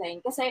graphic design.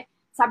 Kasi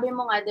sabi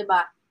mo nga, di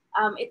ba,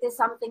 it is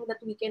something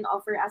that we can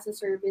offer as a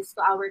service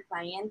to our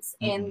clients.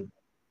 And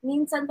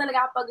minsan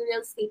talaga kapag real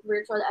estate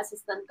virtual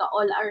assistant ka,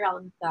 all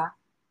around ka.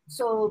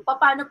 So,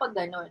 paano pag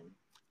ganun?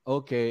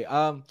 Okay.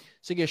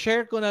 Sige,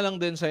 share ko na lang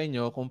din sa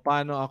inyo kung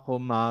paano ako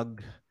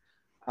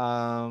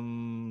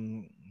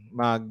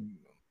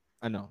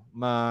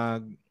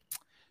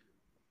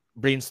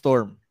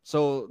brainstorm.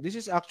 So, this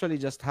is actually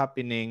just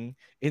happening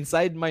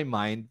inside my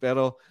mind,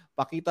 pero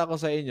pakita ko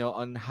sa inyo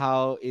on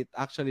how it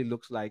actually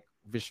looks like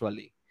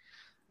visually.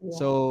 Yeah.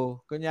 So,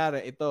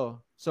 kunyari,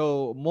 ito.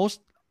 So, most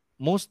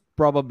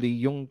probably,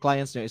 yung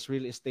clients nyo is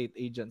real estate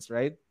agents,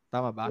 right?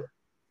 Tama ba?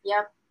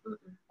 Yep.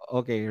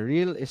 Okay,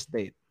 real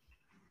estate.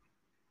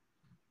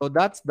 So,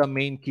 that's the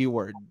main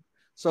keyword.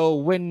 So,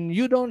 when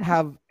you don't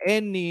have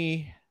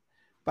any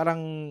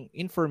parang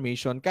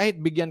information,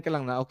 kahit bigyan ka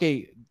lang na,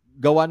 okay,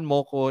 gawan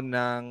mo ko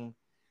ng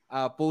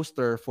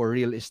poster for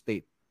real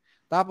estate.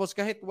 Tapos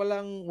kahit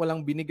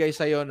walang binigay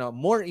sa'yo na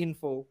more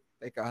info,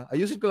 teka,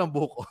 ayusin ko lang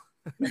buhok ko.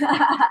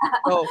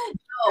 So,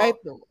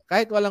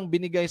 kahit walang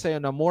binigay sa'yo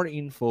na more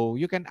info,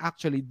 you can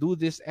actually do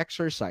this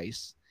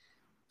exercise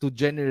to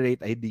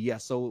generate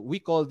ideas. So, we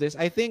call this,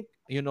 I think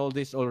you know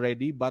this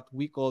already, but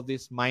we call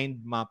this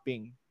mind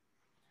mapping.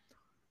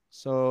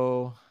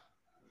 So,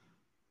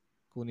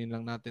 kunin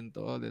lang natin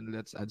to, then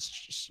let's add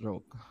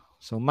stroke.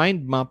 So,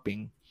 mind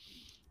mapping.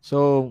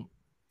 So,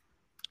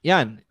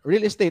 yan,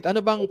 real estate.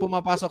 Ano bang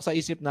pumapasok sa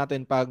isip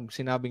natin pag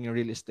sinabing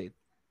real estate?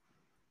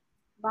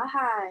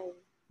 Bahay.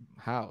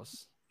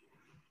 House.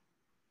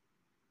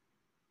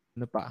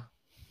 Ano pa?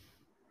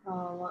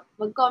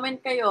 Mag-comment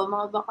kayo,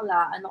 mga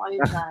bakla. Ano kayo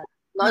dyan?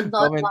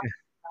 Comment.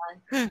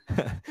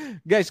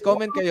 Guys,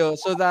 comment kayo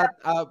so that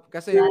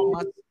kasi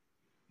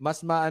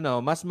mas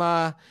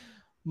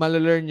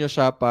ma-learn nyo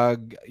siya pag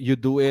you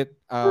do it,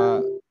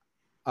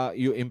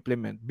 you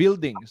implement.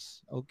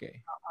 Buildings. Okay.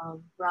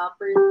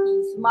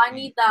 Properties.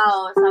 Money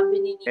daw,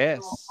 sabi ni Nico.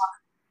 Yes.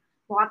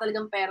 Mukha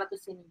talagang pera to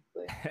si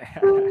Nico.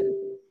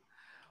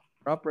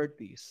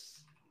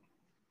 Properties.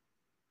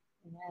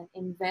 Ayan.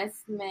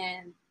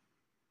 Investment.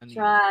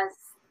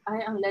 Trust.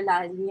 Ay, ang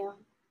lalalim.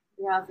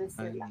 Grabe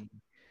sila.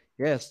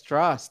 Yes,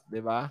 trust, di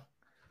ba?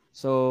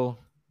 So,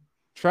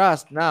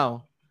 trust.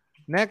 Now,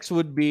 next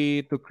would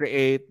be to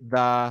create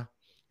the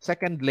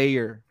second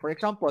layer. For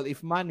example, if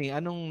money,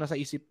 anong nasa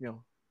isip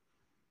nyo?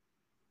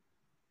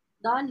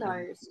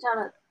 Dollars.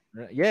 Charot.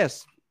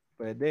 Yes,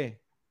 pwede.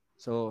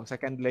 So,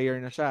 second layer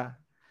na siya.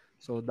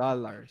 So,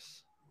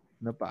 dollars.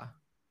 Ano pa?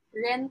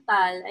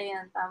 Rental.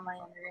 Ayan, tama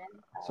yan.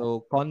 Rental.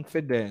 So,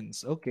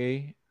 confidence.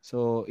 Okay.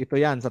 So, ito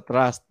yan sa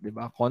trust, di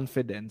ba?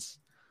 Confidence.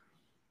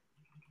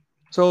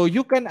 So,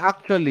 you can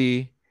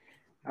actually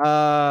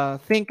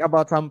think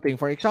about something.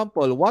 For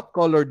example, what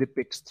color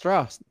depicts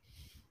trust?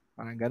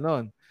 Parang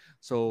ganon.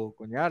 So,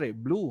 kunyari,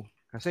 blue.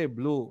 Kasi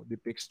blue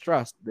depicts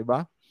trust, di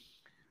ba?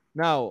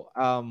 Now,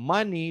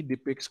 money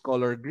depicts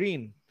color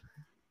green.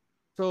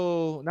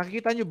 So,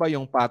 nakikita nyo ba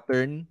yung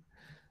pattern?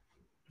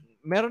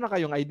 Meron na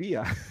kayong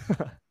idea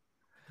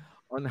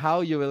on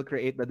how you will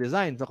create the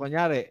design. So,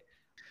 kunyari,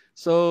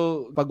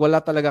 pag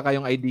wala talaga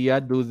kayong idea,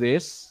 do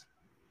this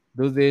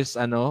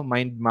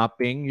mind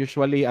mapping.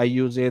 Usually, I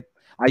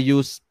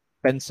use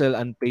pencil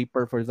and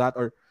paper for that,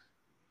 or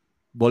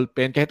ball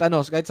pen, kahit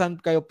saan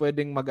kayo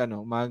pwedeng mag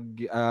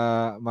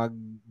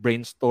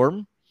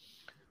brainstorm.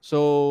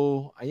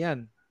 So,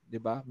 ayan, 'di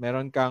ba?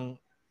 Meron kang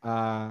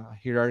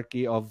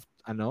hierarchy of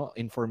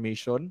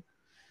information,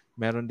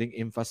 meron ding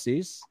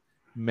emphasis,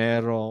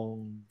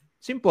 merong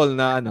simple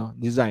na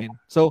design.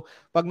 So,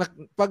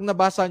 pag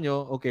nabasa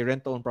nyo, okay,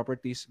 rent to own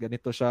properties,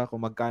 ganito siya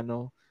kung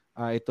magkano.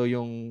 Ito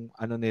yung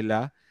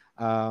nila,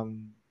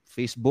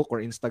 Facebook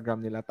or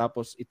Instagram nila,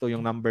 tapos ito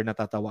yung number na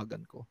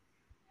tatawagan ko.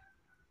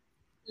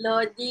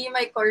 Lodi,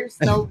 may course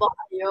daw ba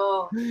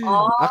kayo?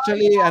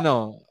 Actually,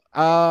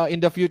 in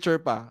the future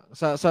pa.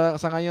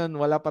 Sa ngayon,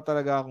 wala pa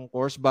talaga akong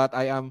course, but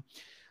I am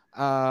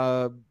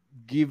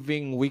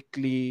giving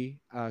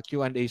weekly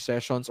Q&A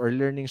sessions or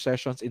learning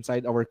sessions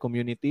inside our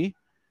community.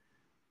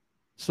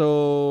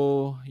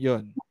 So,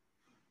 yun.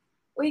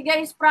 Uy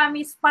guys,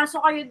 promise,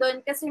 pasok kayo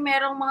doon kasi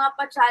merong mga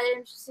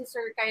pa-challenge si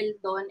Sir Kyle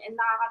doon and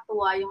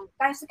nakakatuwa yung,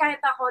 kasi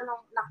kahit ako nung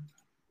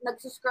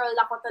nagsuscroll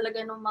ako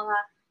talaga nung mga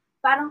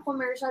parang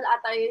commercial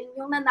ata yun,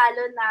 yung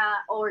nanalo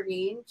na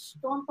orange.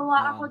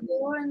 Tuwang-tuwa ako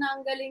doon,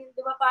 ang galing,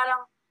 di ba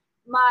parang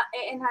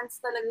ma-enhance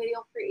talaga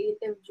yung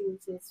creative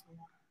juices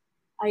mo.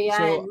 So,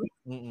 Ayan.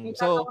 May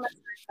so tatanong na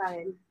Sir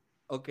Kyle.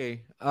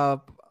 okay.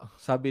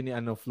 Sabi ni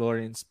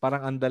Florence,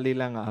 parang andali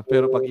lang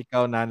pero pag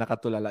ikaw na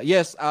nakatulala.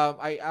 Yes,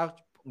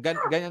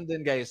 ganyan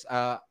din guys.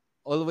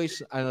 Always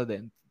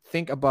din.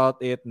 Think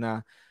about it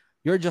na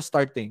you're just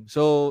starting.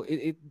 So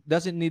it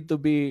doesn't need to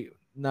be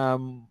na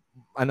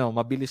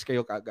mabilis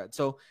kayo kaagad.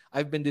 So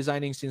I've been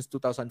designing since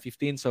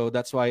 2015, so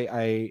that's why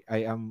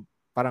I am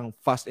parang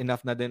fast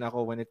enough na din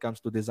ako when it comes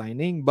to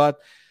designing, but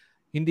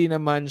hindi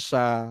naman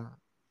siya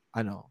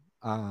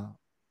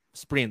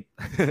sprint.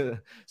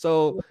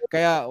 So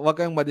kaya wag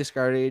kang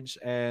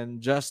ma-discourage and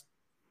just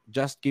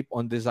keep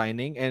on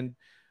designing, and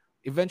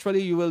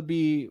eventually you will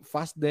be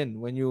fast then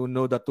when you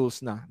know the tools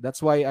na.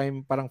 That's why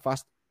I'm parang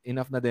fast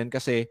enough na din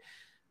kasi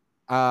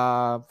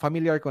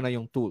familiar ko na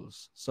yung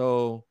tools.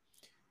 So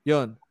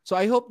yun. So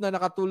I hope na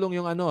nakatulong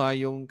yung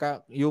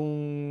yung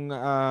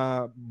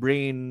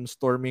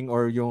brainstorming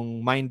or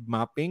yung mind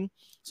mapping.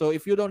 So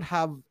if you don't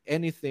have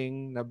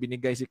anything na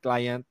binigay si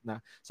client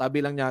na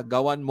sabi lang niya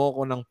gawan mo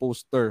ko ng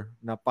poster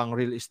na pang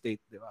real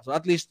estate, di ba? So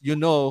at least you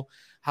know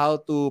how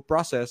to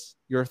process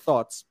your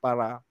thoughts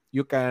para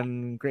you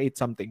can create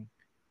something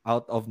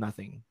out of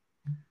nothing.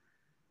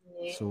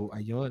 Yeah. So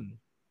ayun.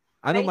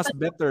 Ano mas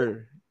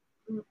better?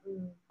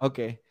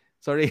 Okay.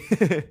 Sorry.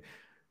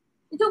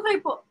 Ito kayo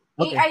po.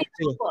 Okay. AI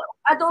po.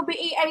 Adobe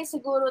AI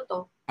siguro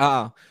to.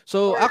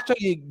 So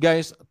actually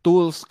guys,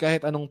 tools,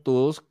 kahit anong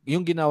tools,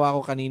 yung ginawa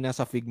ko kanina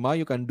sa Figma,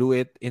 you can do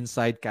it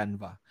inside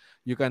Canva.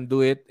 You can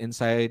do it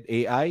inside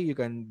AI, you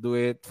can do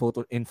it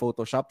in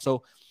Photoshop.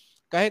 So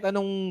kahit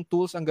anong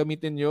tools ang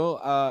gamitin nyo,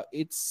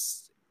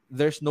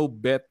 there's no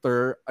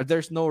better,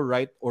 there's no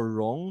right or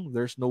wrong,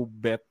 there's no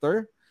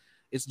better.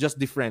 It's just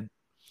different.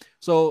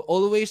 So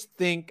always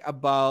think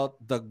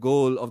about the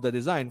goal of the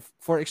design.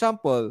 For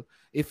example,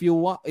 if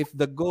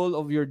the goal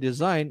of your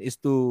design is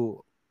to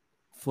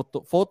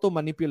photo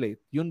manipulate,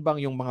 yun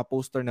bang yung mga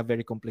poster na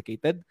very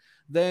complicated,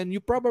 then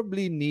you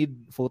probably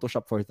need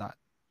Photoshop for that.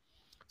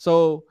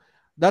 So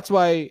that's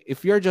why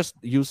if you're just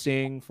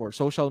using for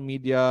social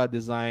media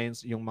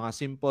designs, yung mga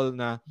simple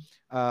na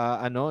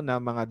na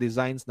mga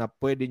designs na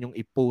pwede nyong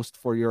i-post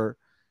for your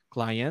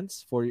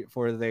clients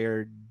for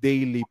their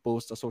daily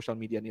post sa social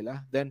media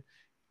nila, then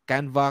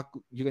Canva,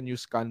 you can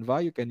use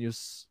Canva, you can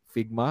use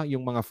Figma,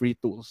 yung mga free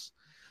tools.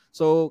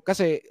 So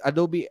kasi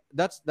Adobe,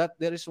 that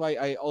is why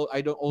I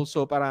don't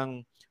also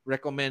parang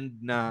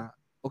recommend na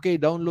okay,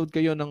 download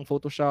kayo ng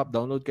Photoshop,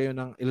 download kayo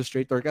ng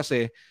Illustrator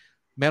kasi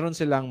meron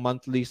silang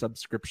monthly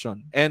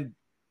subscription. And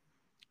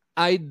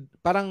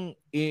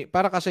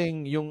para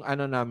kasing yung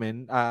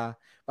namin,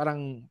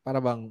 para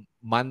bang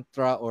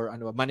mantra or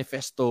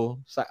manifesto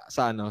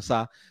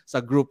sa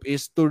group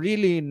is to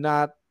really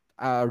not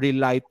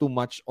rely too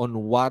much on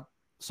what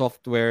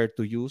software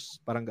to use,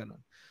 parang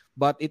ganon.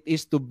 But it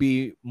is to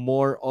be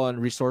more on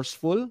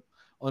resourceful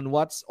on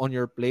what's on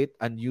your plate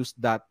and use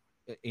that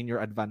in your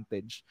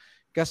advantage.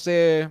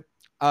 Kasi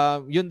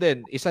yun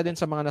din, isa din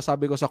sa mga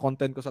nasabi ko sa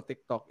content ko sa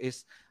TikTok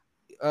is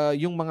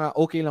yung mga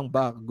okay lang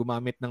ba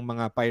gumamit ng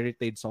mga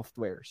pirated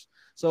softwares.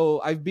 So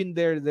I've been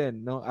there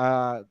then, no?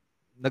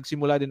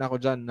 Nagsimula din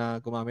ako diyan na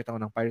gumamit ako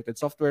ng pirated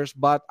softwares,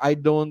 but I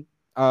don't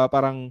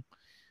parang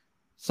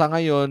sa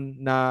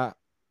ngayon na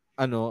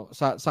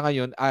sa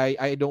ngayon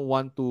I don't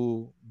want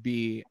to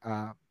be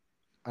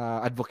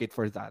advocate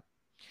for that.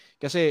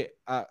 Kasi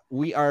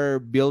we are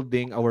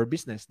building our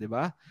business, di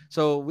ba?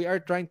 So we are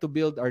trying to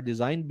build our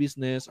design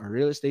business, our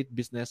real estate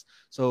business.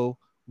 So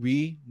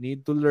we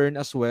need to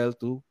learn as well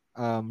to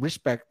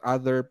respect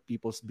other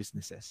people's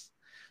businesses.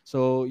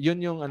 So yun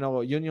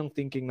yung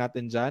thinking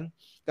natin diyan.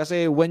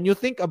 Kasi when you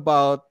think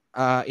about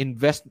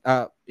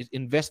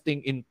investing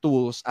in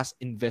tools as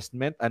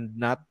investment and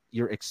not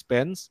your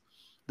expense,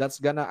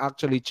 that's gonna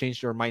actually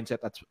change your mindset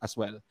as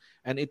well,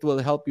 and it will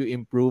help you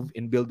improve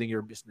in building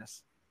your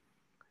business.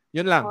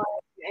 Yun lang.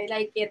 Oh, I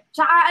like it.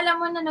 Tsaka alam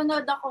mo,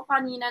 nanonood ako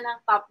kanina ng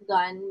Top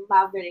Gun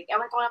Maverick.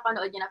 Ewan ko na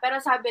panood niyo na. Pero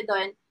sabi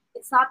doon,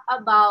 it's not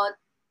about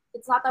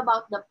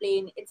the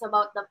plane, it's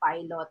about the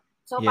pilot.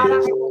 So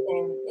parang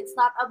it's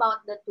not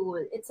about the tool,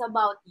 it's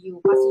about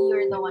you kasi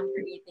you're the one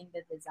creating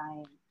the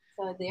design.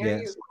 So there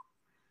you go.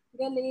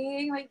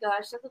 Galing, my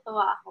gosh,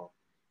 natutuwa ako.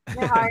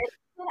 My heart.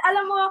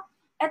 Alam mo,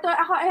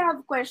 I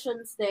have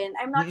questions then.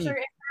 I'm not sure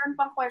if meron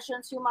pang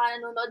questions yung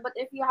mga nanonood, but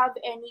if you have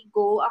any,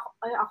 go.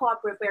 Ako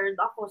prepared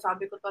ako,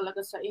 sabi ko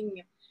talaga sa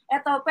inyo.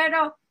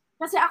 Pero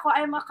kasi ako,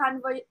 I'm a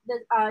Canva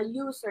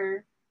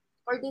user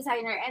or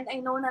designer, and I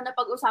know na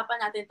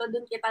napag-usapan natin to,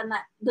 doon kita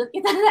na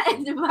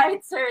invite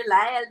Sir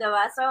Lyle,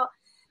 diba? So,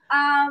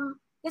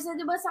 kasi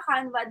diba sa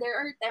Canva, there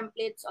are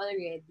templates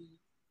already,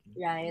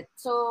 right?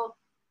 So,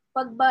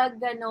 pag ba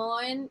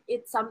ganon,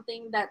 it's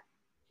something that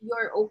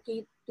you're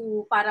okay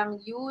to parang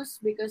use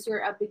because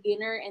you're a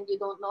beginner and you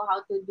don't know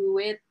how to do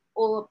it,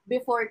 o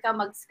before ka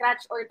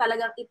mag-scratch, or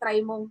talagang itry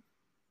mong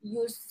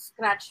use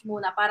scratch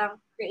muna, parang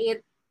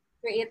create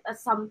a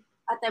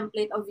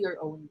template of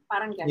your own,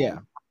 parang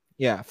ganon.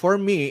 Yeah, for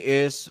me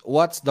is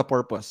what's the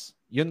purpose?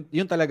 Yun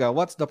talaga,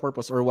 what's the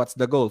purpose or what's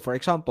the goal? For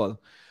example,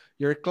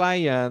 your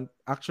client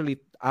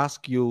actually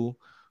ask you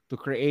to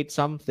create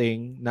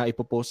something na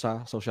ipopost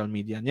sa social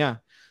media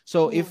niya.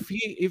 So Mm.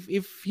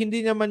 if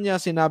hindi naman niya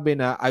sinabi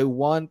na I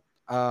want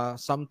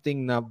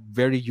something na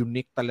very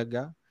unique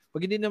talaga,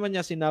 pag hindi naman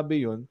niya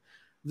sinabi yun,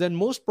 then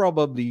most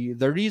probably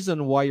the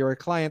reason why your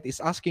client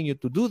is asking you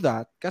to do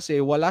that kasi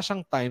wala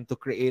siyang time to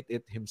create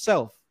it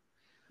himself.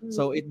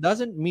 So Mm. it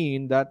doesn't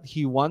mean that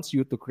he wants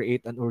you to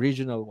create an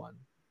original one.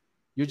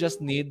 You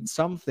just need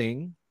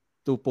something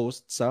to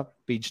post sa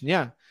page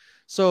niya.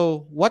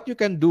 So what you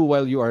can do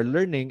while you are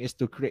learning is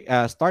to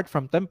start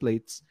from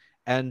templates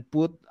and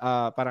put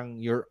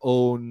parang your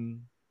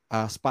own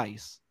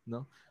spice,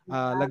 no?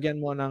 Lagyan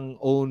mo ng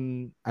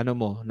own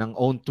ng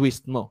own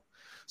twist mo.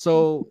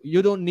 So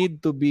you don't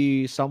need to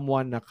be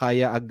someone na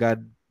kaya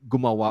agad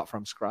gumawa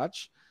from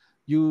scratch.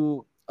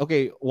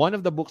 One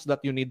of the books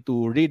that you need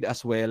to read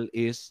as well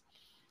is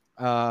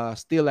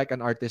Still Like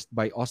an Artist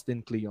by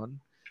Austin Kleon.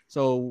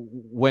 So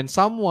when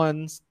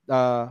someone's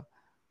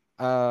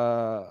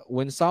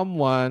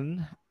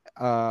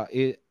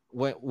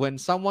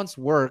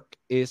work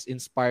is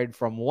inspired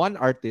from one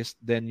artist,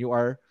 then you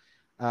are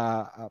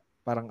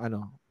parang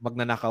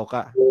magnanakaw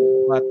ka.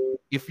 But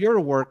if your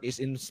work is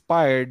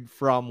inspired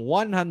from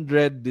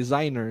 100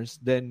 designers,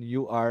 then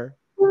you are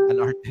an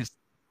artist.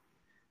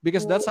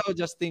 Because that's how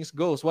just things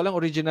goes. Walang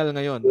original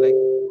ngayon. Like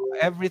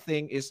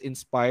everything is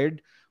inspired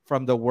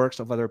from the works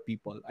of other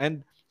people.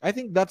 And I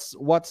think that's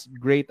what's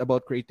great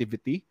about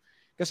creativity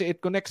kasi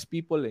it connects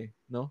people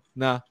no?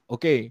 Na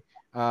okay,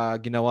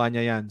 ginawa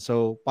niya yan.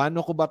 So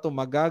paano ko ba 'to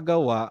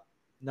magagawa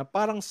na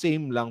parang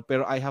same lang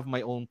pero I have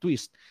my own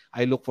twist.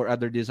 I look for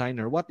other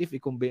designer. What if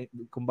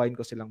i-combine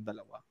ko silang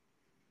dalawa?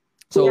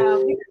 So Yeah,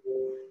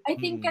 I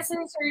think kasi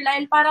Sir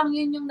Lyle, parang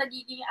yun yung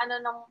nagiging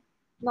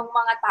ng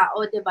mga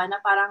tao, 'di ba? Na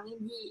parang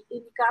hindi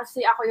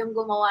kasi ako yung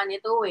gumawa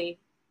nito eh.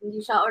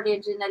 Hindi siya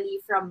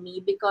originally from me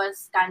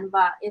because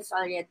Canva is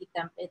already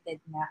templated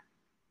na,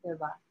 'di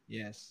ba?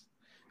 yes.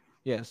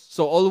 Yes.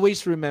 So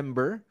always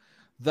remember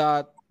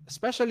that,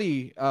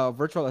 especially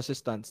virtual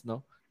assistants,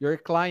 no, your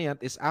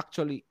client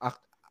actually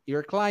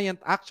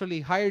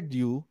hired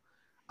you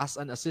as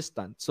an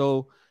assistant.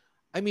 So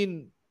I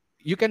mean,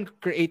 you can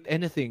create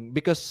anything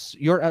because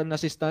you're an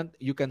assistant.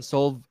 You can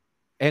solve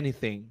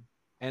anything,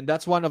 and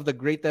that's one of the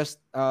greatest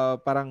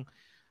parang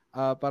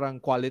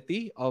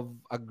quality of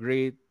a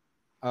great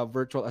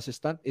virtual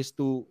assistant is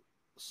to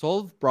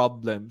solve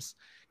problems.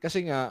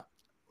 Kasi nga,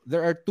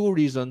 there are two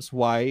reasons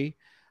why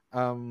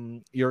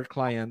your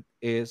client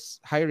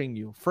is hiring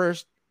you.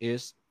 First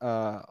is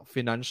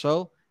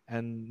financial,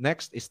 and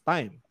next is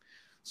time.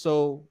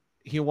 So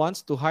he wants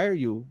to hire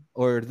you,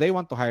 or they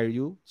want to hire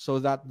you, so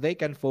that they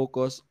can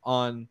focus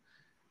on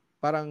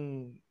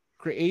parang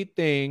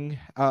creating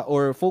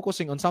or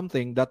focusing on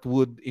something that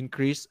would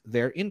increase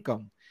their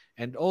income,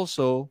 and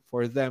also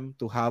for them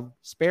to have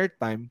spare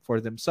time for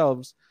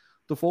themselves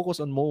to focus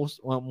on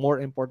more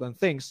important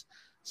things,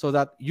 so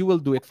that you will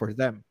do it for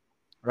them,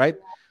 right?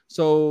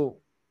 So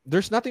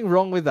there's nothing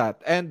wrong with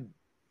that. And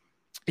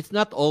it's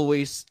not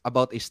always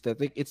about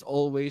aesthetic. It's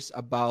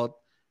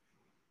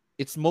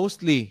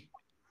mostly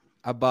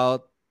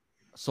about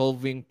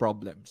solving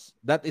problems.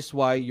 That is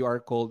why you are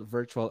called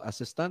virtual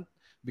assistant,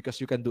 because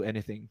you can do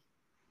anything.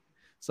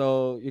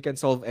 So you can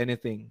solve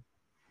anything.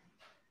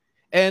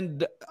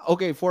 And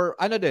okay, for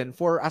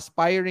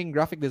aspiring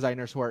graphic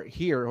designers who are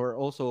here, who are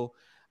also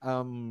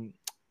um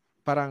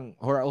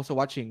who are also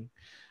watching,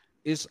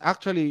 is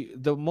actually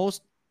the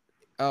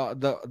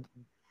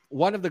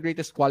one of the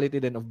greatest quality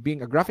then of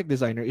being a graphic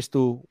designer is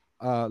to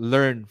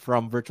learn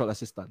from virtual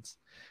assistants.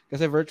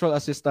 Because virtual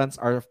assistants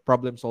are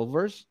problem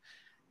solvers,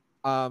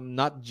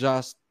 not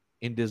just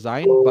in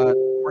design, but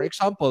for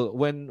example,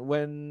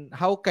 when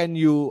how can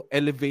you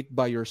elevate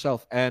by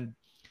yourself and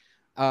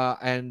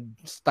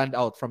stand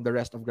out from the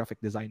rest of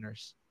graphic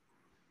designers?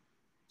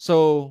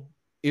 So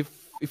if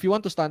you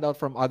want to stand out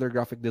from other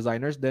graphic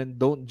designers, then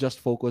don't just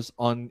focus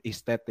on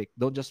aesthetic.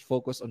 Don't just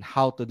focus on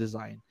how to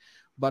design,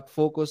 but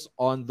focus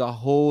on the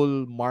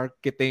whole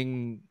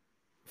marketing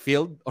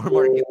field or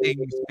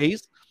marketing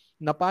space.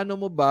 Na paano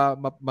mo ba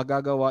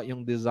magagawa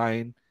yung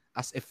design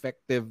as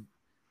effective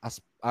as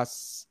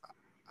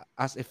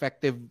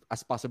effective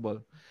as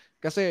possible.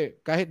 Kasi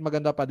kahit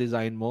maganda pa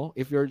design mo,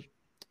 if you're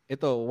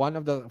one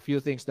of the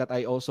few things that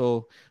I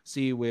also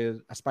see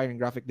with aspiring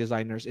graphic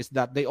designers is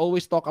that they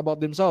always talk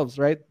about themselves,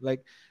 right?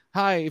 Like,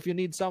 hi, if you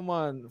need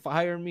someone,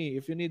 hire me.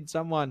 If you need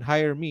someone,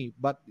 hire me.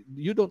 But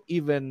you don't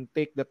even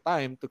take the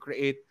time to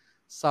create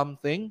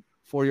something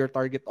for your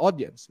target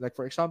audience. Like,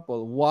 for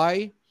example,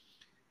 why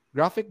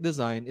graphic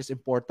design is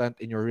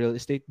important in your real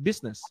estate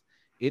business.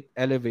 It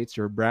elevates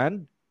your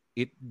brand,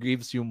 it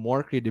gives you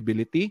more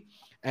credibility,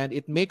 and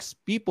it makes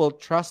people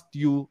trust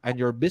you and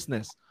your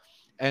business.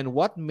 And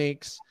what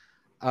makes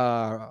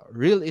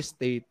real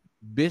estate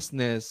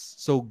business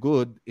so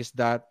good is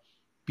that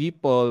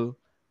people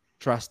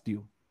trust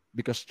you,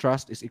 because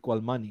trust is equal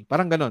money.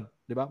 Parang ganon,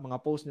 di ba?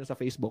 Mga post niyo sa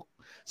Facebook.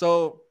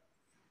 So,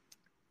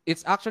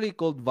 it's actually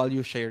called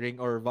value sharing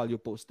or value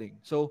posting.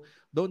 So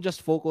don't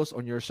just focus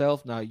on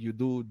yourself na you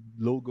do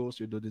logos,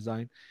 you do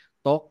design.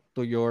 Talk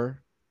to your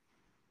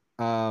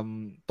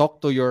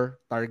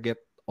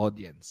target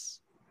audience.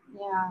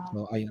 Yeah.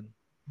 So ayun.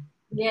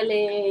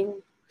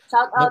 Galing.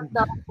 Shout out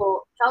daw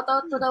po. Shout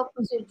out ko daw po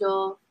si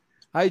Jo.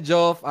 Hi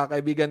Joff,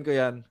 kaibigan ko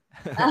 'yan.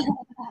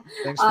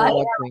 Thanks for Ah,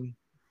 watching.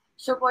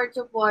 support.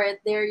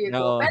 There you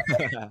go. Oo. Pero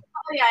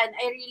ako yan,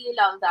 I really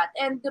love that.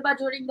 And diba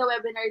during the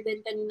webinar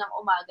din kaninang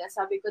umaga,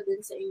 sabi ko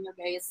din sa inyo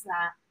guys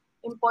na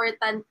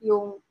important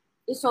yung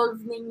i-solve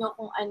ninyo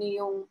kung ano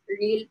yung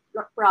real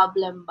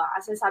problem ba.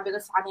 Kasi sabi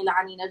ko sa kanila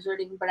kanina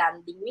during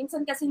branding,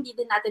 minsan kasi hindi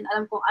din natin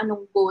alam kung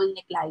anong goal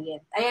ni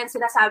client. Ayan,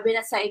 sinasabi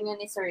na sa inyo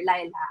ni Sir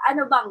Lyle ha.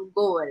 Ano bang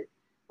goal?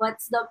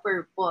 What's the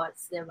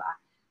purpose?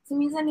 Diba? So,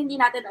 minsan hindi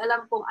natin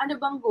alam kung ano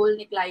bang goal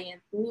ni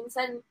client.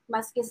 Minsan,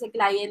 maski si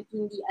client,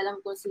 hindi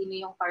alam kung sino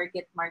yung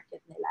target market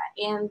nila.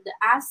 And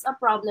as a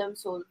problem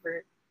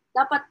solver,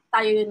 dapat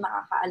tayo yung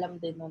nakakaalam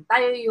din nun.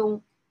 Tayo yung,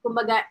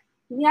 kumbaga,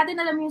 hindi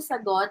natin alam yung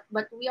sagot,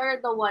 but we are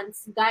the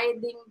ones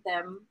guiding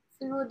them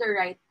through the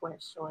right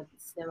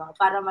questions, di ba?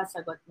 Para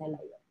masagot nila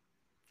yun.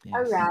 Yes.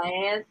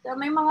 Alright.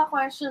 May mga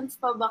questions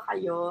pa ba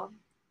kayo?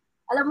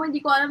 Alam mo,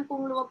 hindi ko alam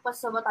kung lumagpas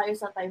na ba tayo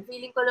sa time.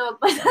 Feeling ko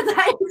lumagpas na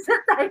tayo sa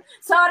time.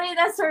 Sorry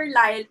na, Sir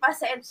Lyle.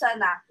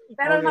 Pasensya na.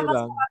 Pero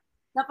Okay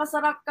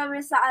napasarap kami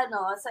sa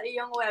sa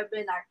iyong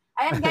webinar.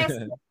 Ayan guys,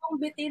 kung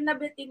bitin na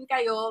bitin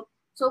kayo,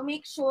 so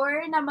make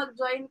sure na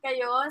mag-join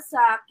kayo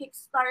sa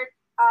Kickstart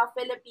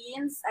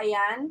Philippines.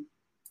 Ayan.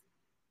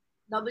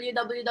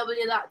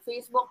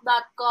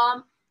 www.facebook.com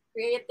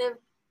creative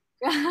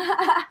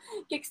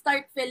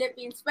Kickstart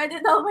Philippines. Pwede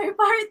daw may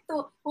part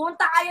 2.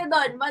 Punta kayo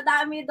doon.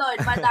 Madami doon.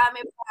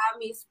 Madami,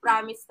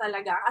 promise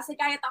talaga. Kasi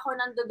kahit ako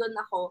nandoon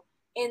ako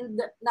and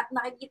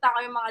nakikita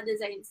ko yung mga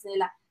designs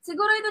nila.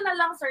 Siguro ito na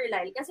lang, Sir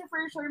Lyle. Kasi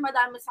for sure,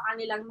 madami sa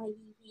kanilang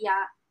nahihiya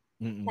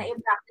na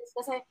i-practice.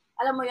 Kasi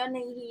alam mo yun,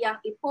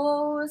 nahihiyang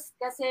i-post.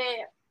 Kasi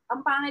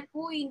ang pangit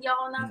po, hindi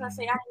ako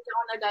nasasayahan, hindi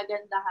ako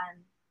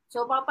nagagandahan.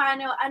 So,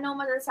 ano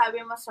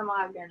masasabi mo sa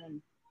mga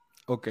ganun?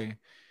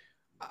 Okay.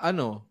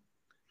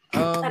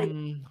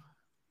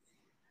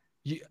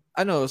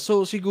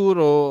 So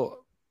siguro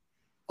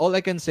all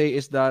I can say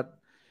is that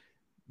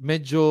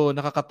medyo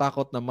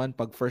nakakatakot naman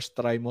pag first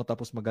try mo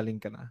tapos magaling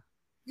ka na.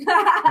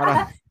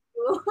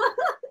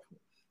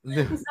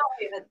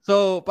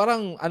 So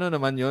parang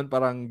naman yun,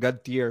 parang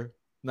God tier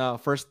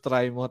na first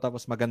try mo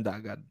tapos maganda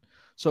agad.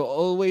 So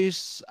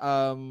always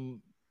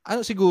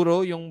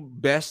siguro yung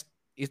best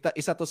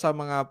isa to sa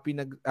mga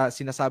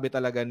sinasabi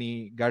talaga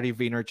ni Gary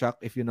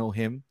Vaynerchuk, if you know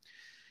him,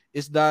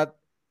 is that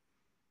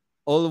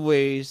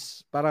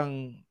always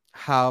parang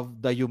have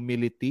the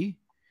humility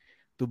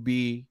to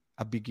be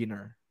a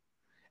beginner.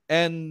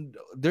 And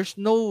there's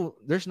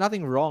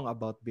nothing wrong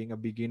about being a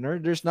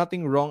beginner. There's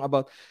nothing wrong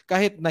about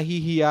kahit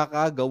nahihiya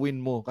ka, gawin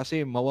mo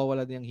kasi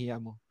mawawala din ang hiya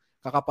mo.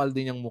 Kakapal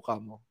din yung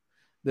mukha mo.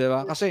 'Di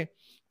ba? Kasi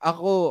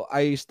ako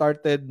I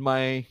started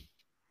my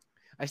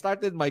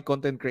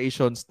content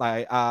creation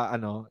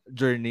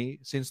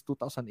journey since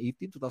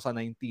 2018,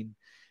 2019.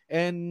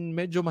 And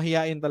medyo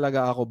mahiyain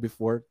talaga ako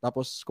before,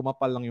 tapos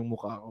kumapal lang yung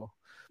mukha ko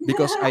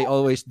because I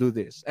always do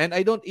this. And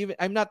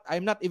I'm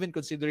not even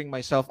considering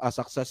myself a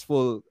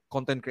successful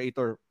content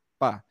creator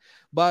pa.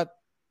 But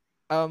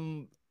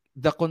parang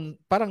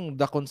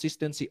the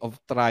consistency of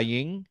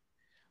trying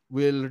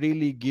will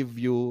really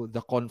give you the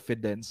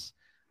confidence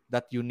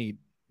that you need,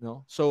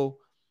 no?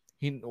 So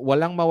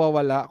walang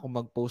mawawala kung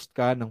mag-post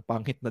ka ng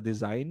pangit na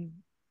design.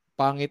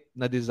 Pangit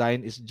na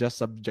design is just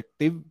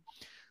subjective.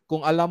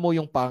 Kung alam mo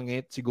yung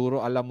pangit,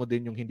 siguro alam mo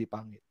din yung hindi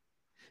pangit.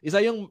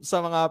 Isa sa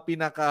mga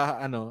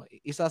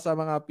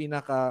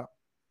pinaka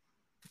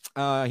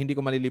hindi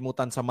ko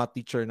malilimutan sa math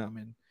teacher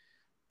namin.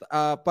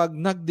 Pag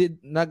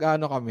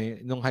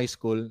kami nung high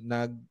school,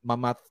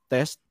 nagma-math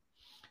test.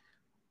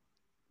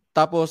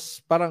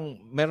 Tapos parang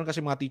meron kasi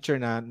mga teacher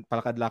na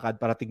palakad-lakad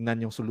para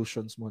tignan yung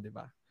solutions mo, 'di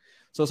ba?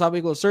 So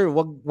sabi ko, "Sir,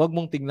 wag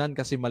mong tignan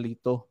kasi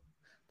malito."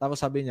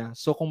 Tapos sabi niya,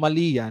 "So kung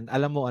mali yan,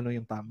 alam mo ano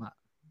yung tama."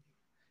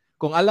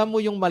 Kung alam mo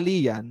yung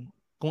mali yan,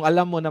 kung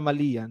alam mo na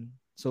mali yan,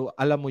 so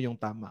alam mo yung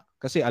tama.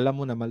 Kasi alam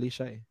mo na mali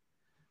siya eh.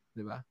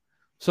 'Di ba?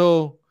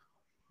 So,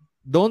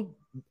 don't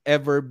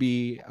ever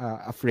be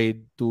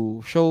afraid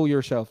to show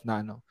yourself na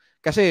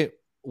Kasi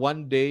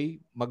one day,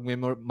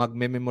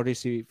 magme-memory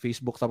si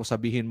Facebook tapos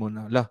sabihin mo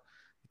na,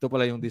 ito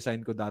pala yung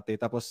design ko dati.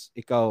 Tapos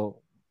ikaw,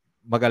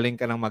 magaling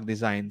ka nang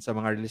mag-design sa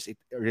mga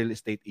real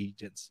estate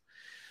agents.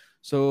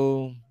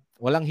 So,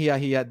 walang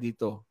hiya-hiya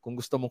dito kung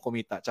gusto mong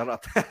kumita. Charot.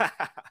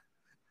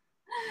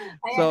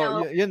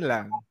 So, yun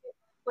lang.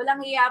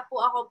 Walang hiya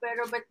po ako,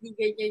 pero ba't di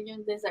ganyan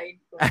yung design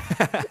ko?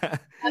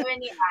 Sabi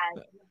ni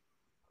Anne.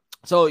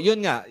 So,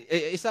 yun nga.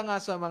 Isa nga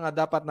sa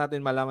mga dapat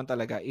natin malaman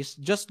talaga is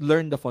just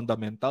learn the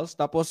fundamentals,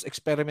 tapos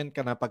experiment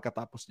ka na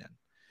pagkatapos niyan.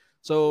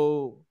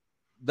 So,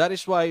 that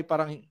is why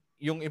parang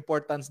yung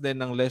importance din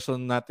ng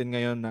lesson natin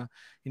ngayon na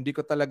hindi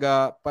ko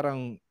talaga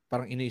parang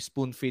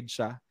ini-spoon feed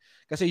siya.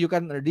 Kasi you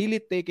can really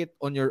take it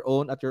on your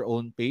own at your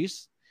own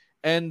pace.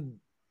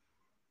 And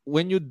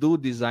when you do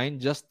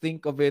design, just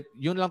think of it,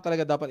 yun lang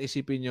talaga dapat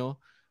isipin nyo,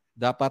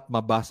 dapat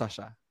mabasa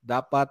siya.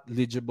 Dapat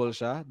legible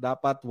siya.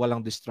 Dapat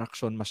walang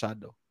distraction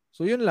masyado.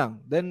 So yun lang.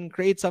 Then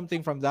create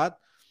something from that.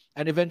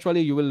 And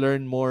eventually, you will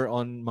learn more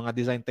on mga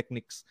design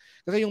techniques.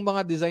 Kasi yung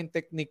mga design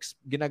techniques,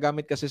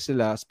 ginagamit kasi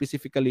sila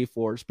specifically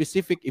for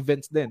specific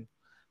events din.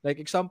 Like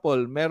example,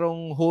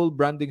 merong whole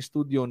branding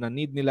studio na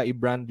need nila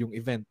i-brand yung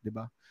event, di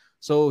ba?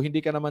 So,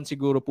 hindi ka naman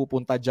siguro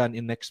pupunta dyan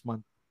in next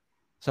month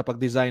sa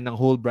pag-design ng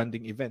whole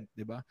branding event,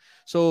 di ba?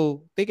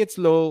 So, take it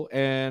slow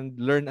and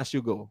learn as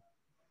you go.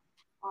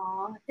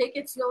 Take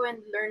it slow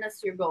and learn as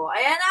you go.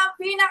 Ayan ang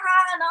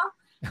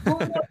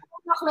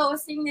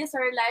closing ni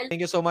Sir Lyle.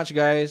 Thank you so much,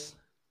 guys.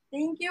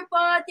 Thank you po.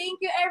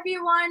 Thank you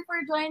everyone for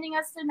joining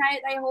us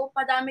tonight. I hope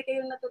madami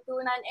kayong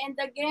natutunan. And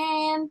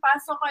again,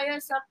 pasok kayo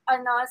sa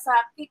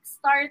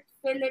Kickstart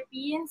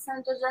Philippines.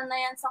 Nandiyan na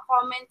yan sa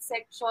comment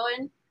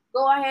section.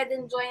 Go ahead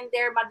and join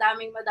there.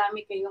 Madami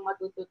kayong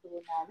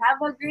matututunan.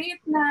 Have a great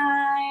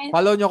night.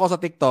 Follow nyo ako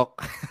sa TikTok.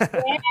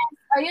 Yes.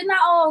 Ayun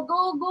na,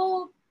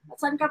 go.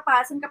 Saan ka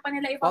pa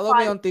nila i-follow? Follow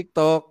me on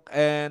TikTok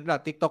and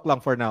TikTok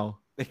lang for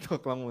now.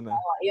 TikTok lang muna.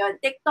 Ayun,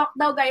 TikTok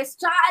daw guys.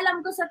 Tsaka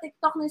alam ko sa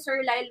TikTok ni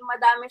Sir Lyle,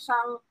 madami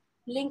siyang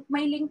link.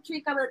 May link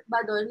tree ka ba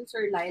doon,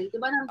 Sir Lyle? Di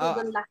ba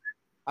nandun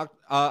lahat?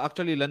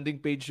 Actually,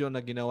 landing page yun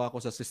na ginawa ko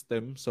sa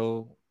system.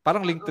 So,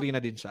 parang link tree na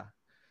din siya.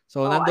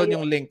 So, nandun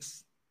yung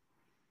links.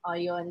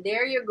 Ayun,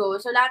 there you go.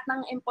 So, lahat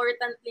ng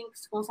important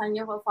links kung saan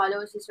nyo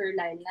follow si Sir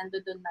Lyle,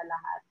 nandun na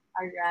lahat.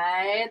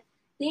 Alright.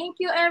 Thank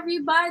you,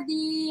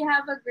 everybody.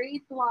 Have a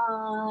great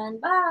one.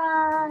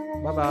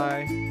 Bye.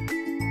 Bye-bye.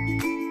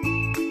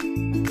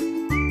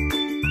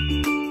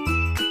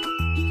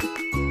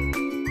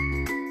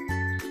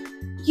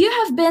 You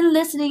have been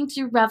listening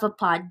to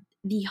RevaPod,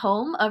 the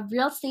home of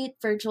real estate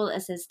virtual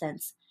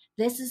assistants.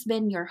 This has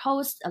been your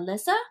host,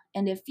 Alyssa,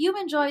 and if you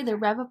enjoyed the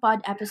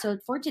RevaPod episode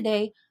for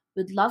today,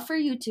 we'd love for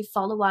you to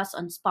follow us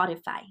on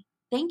Spotify.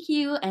 Thank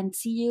you and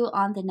see you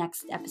on the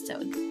next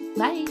episode.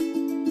 Bye!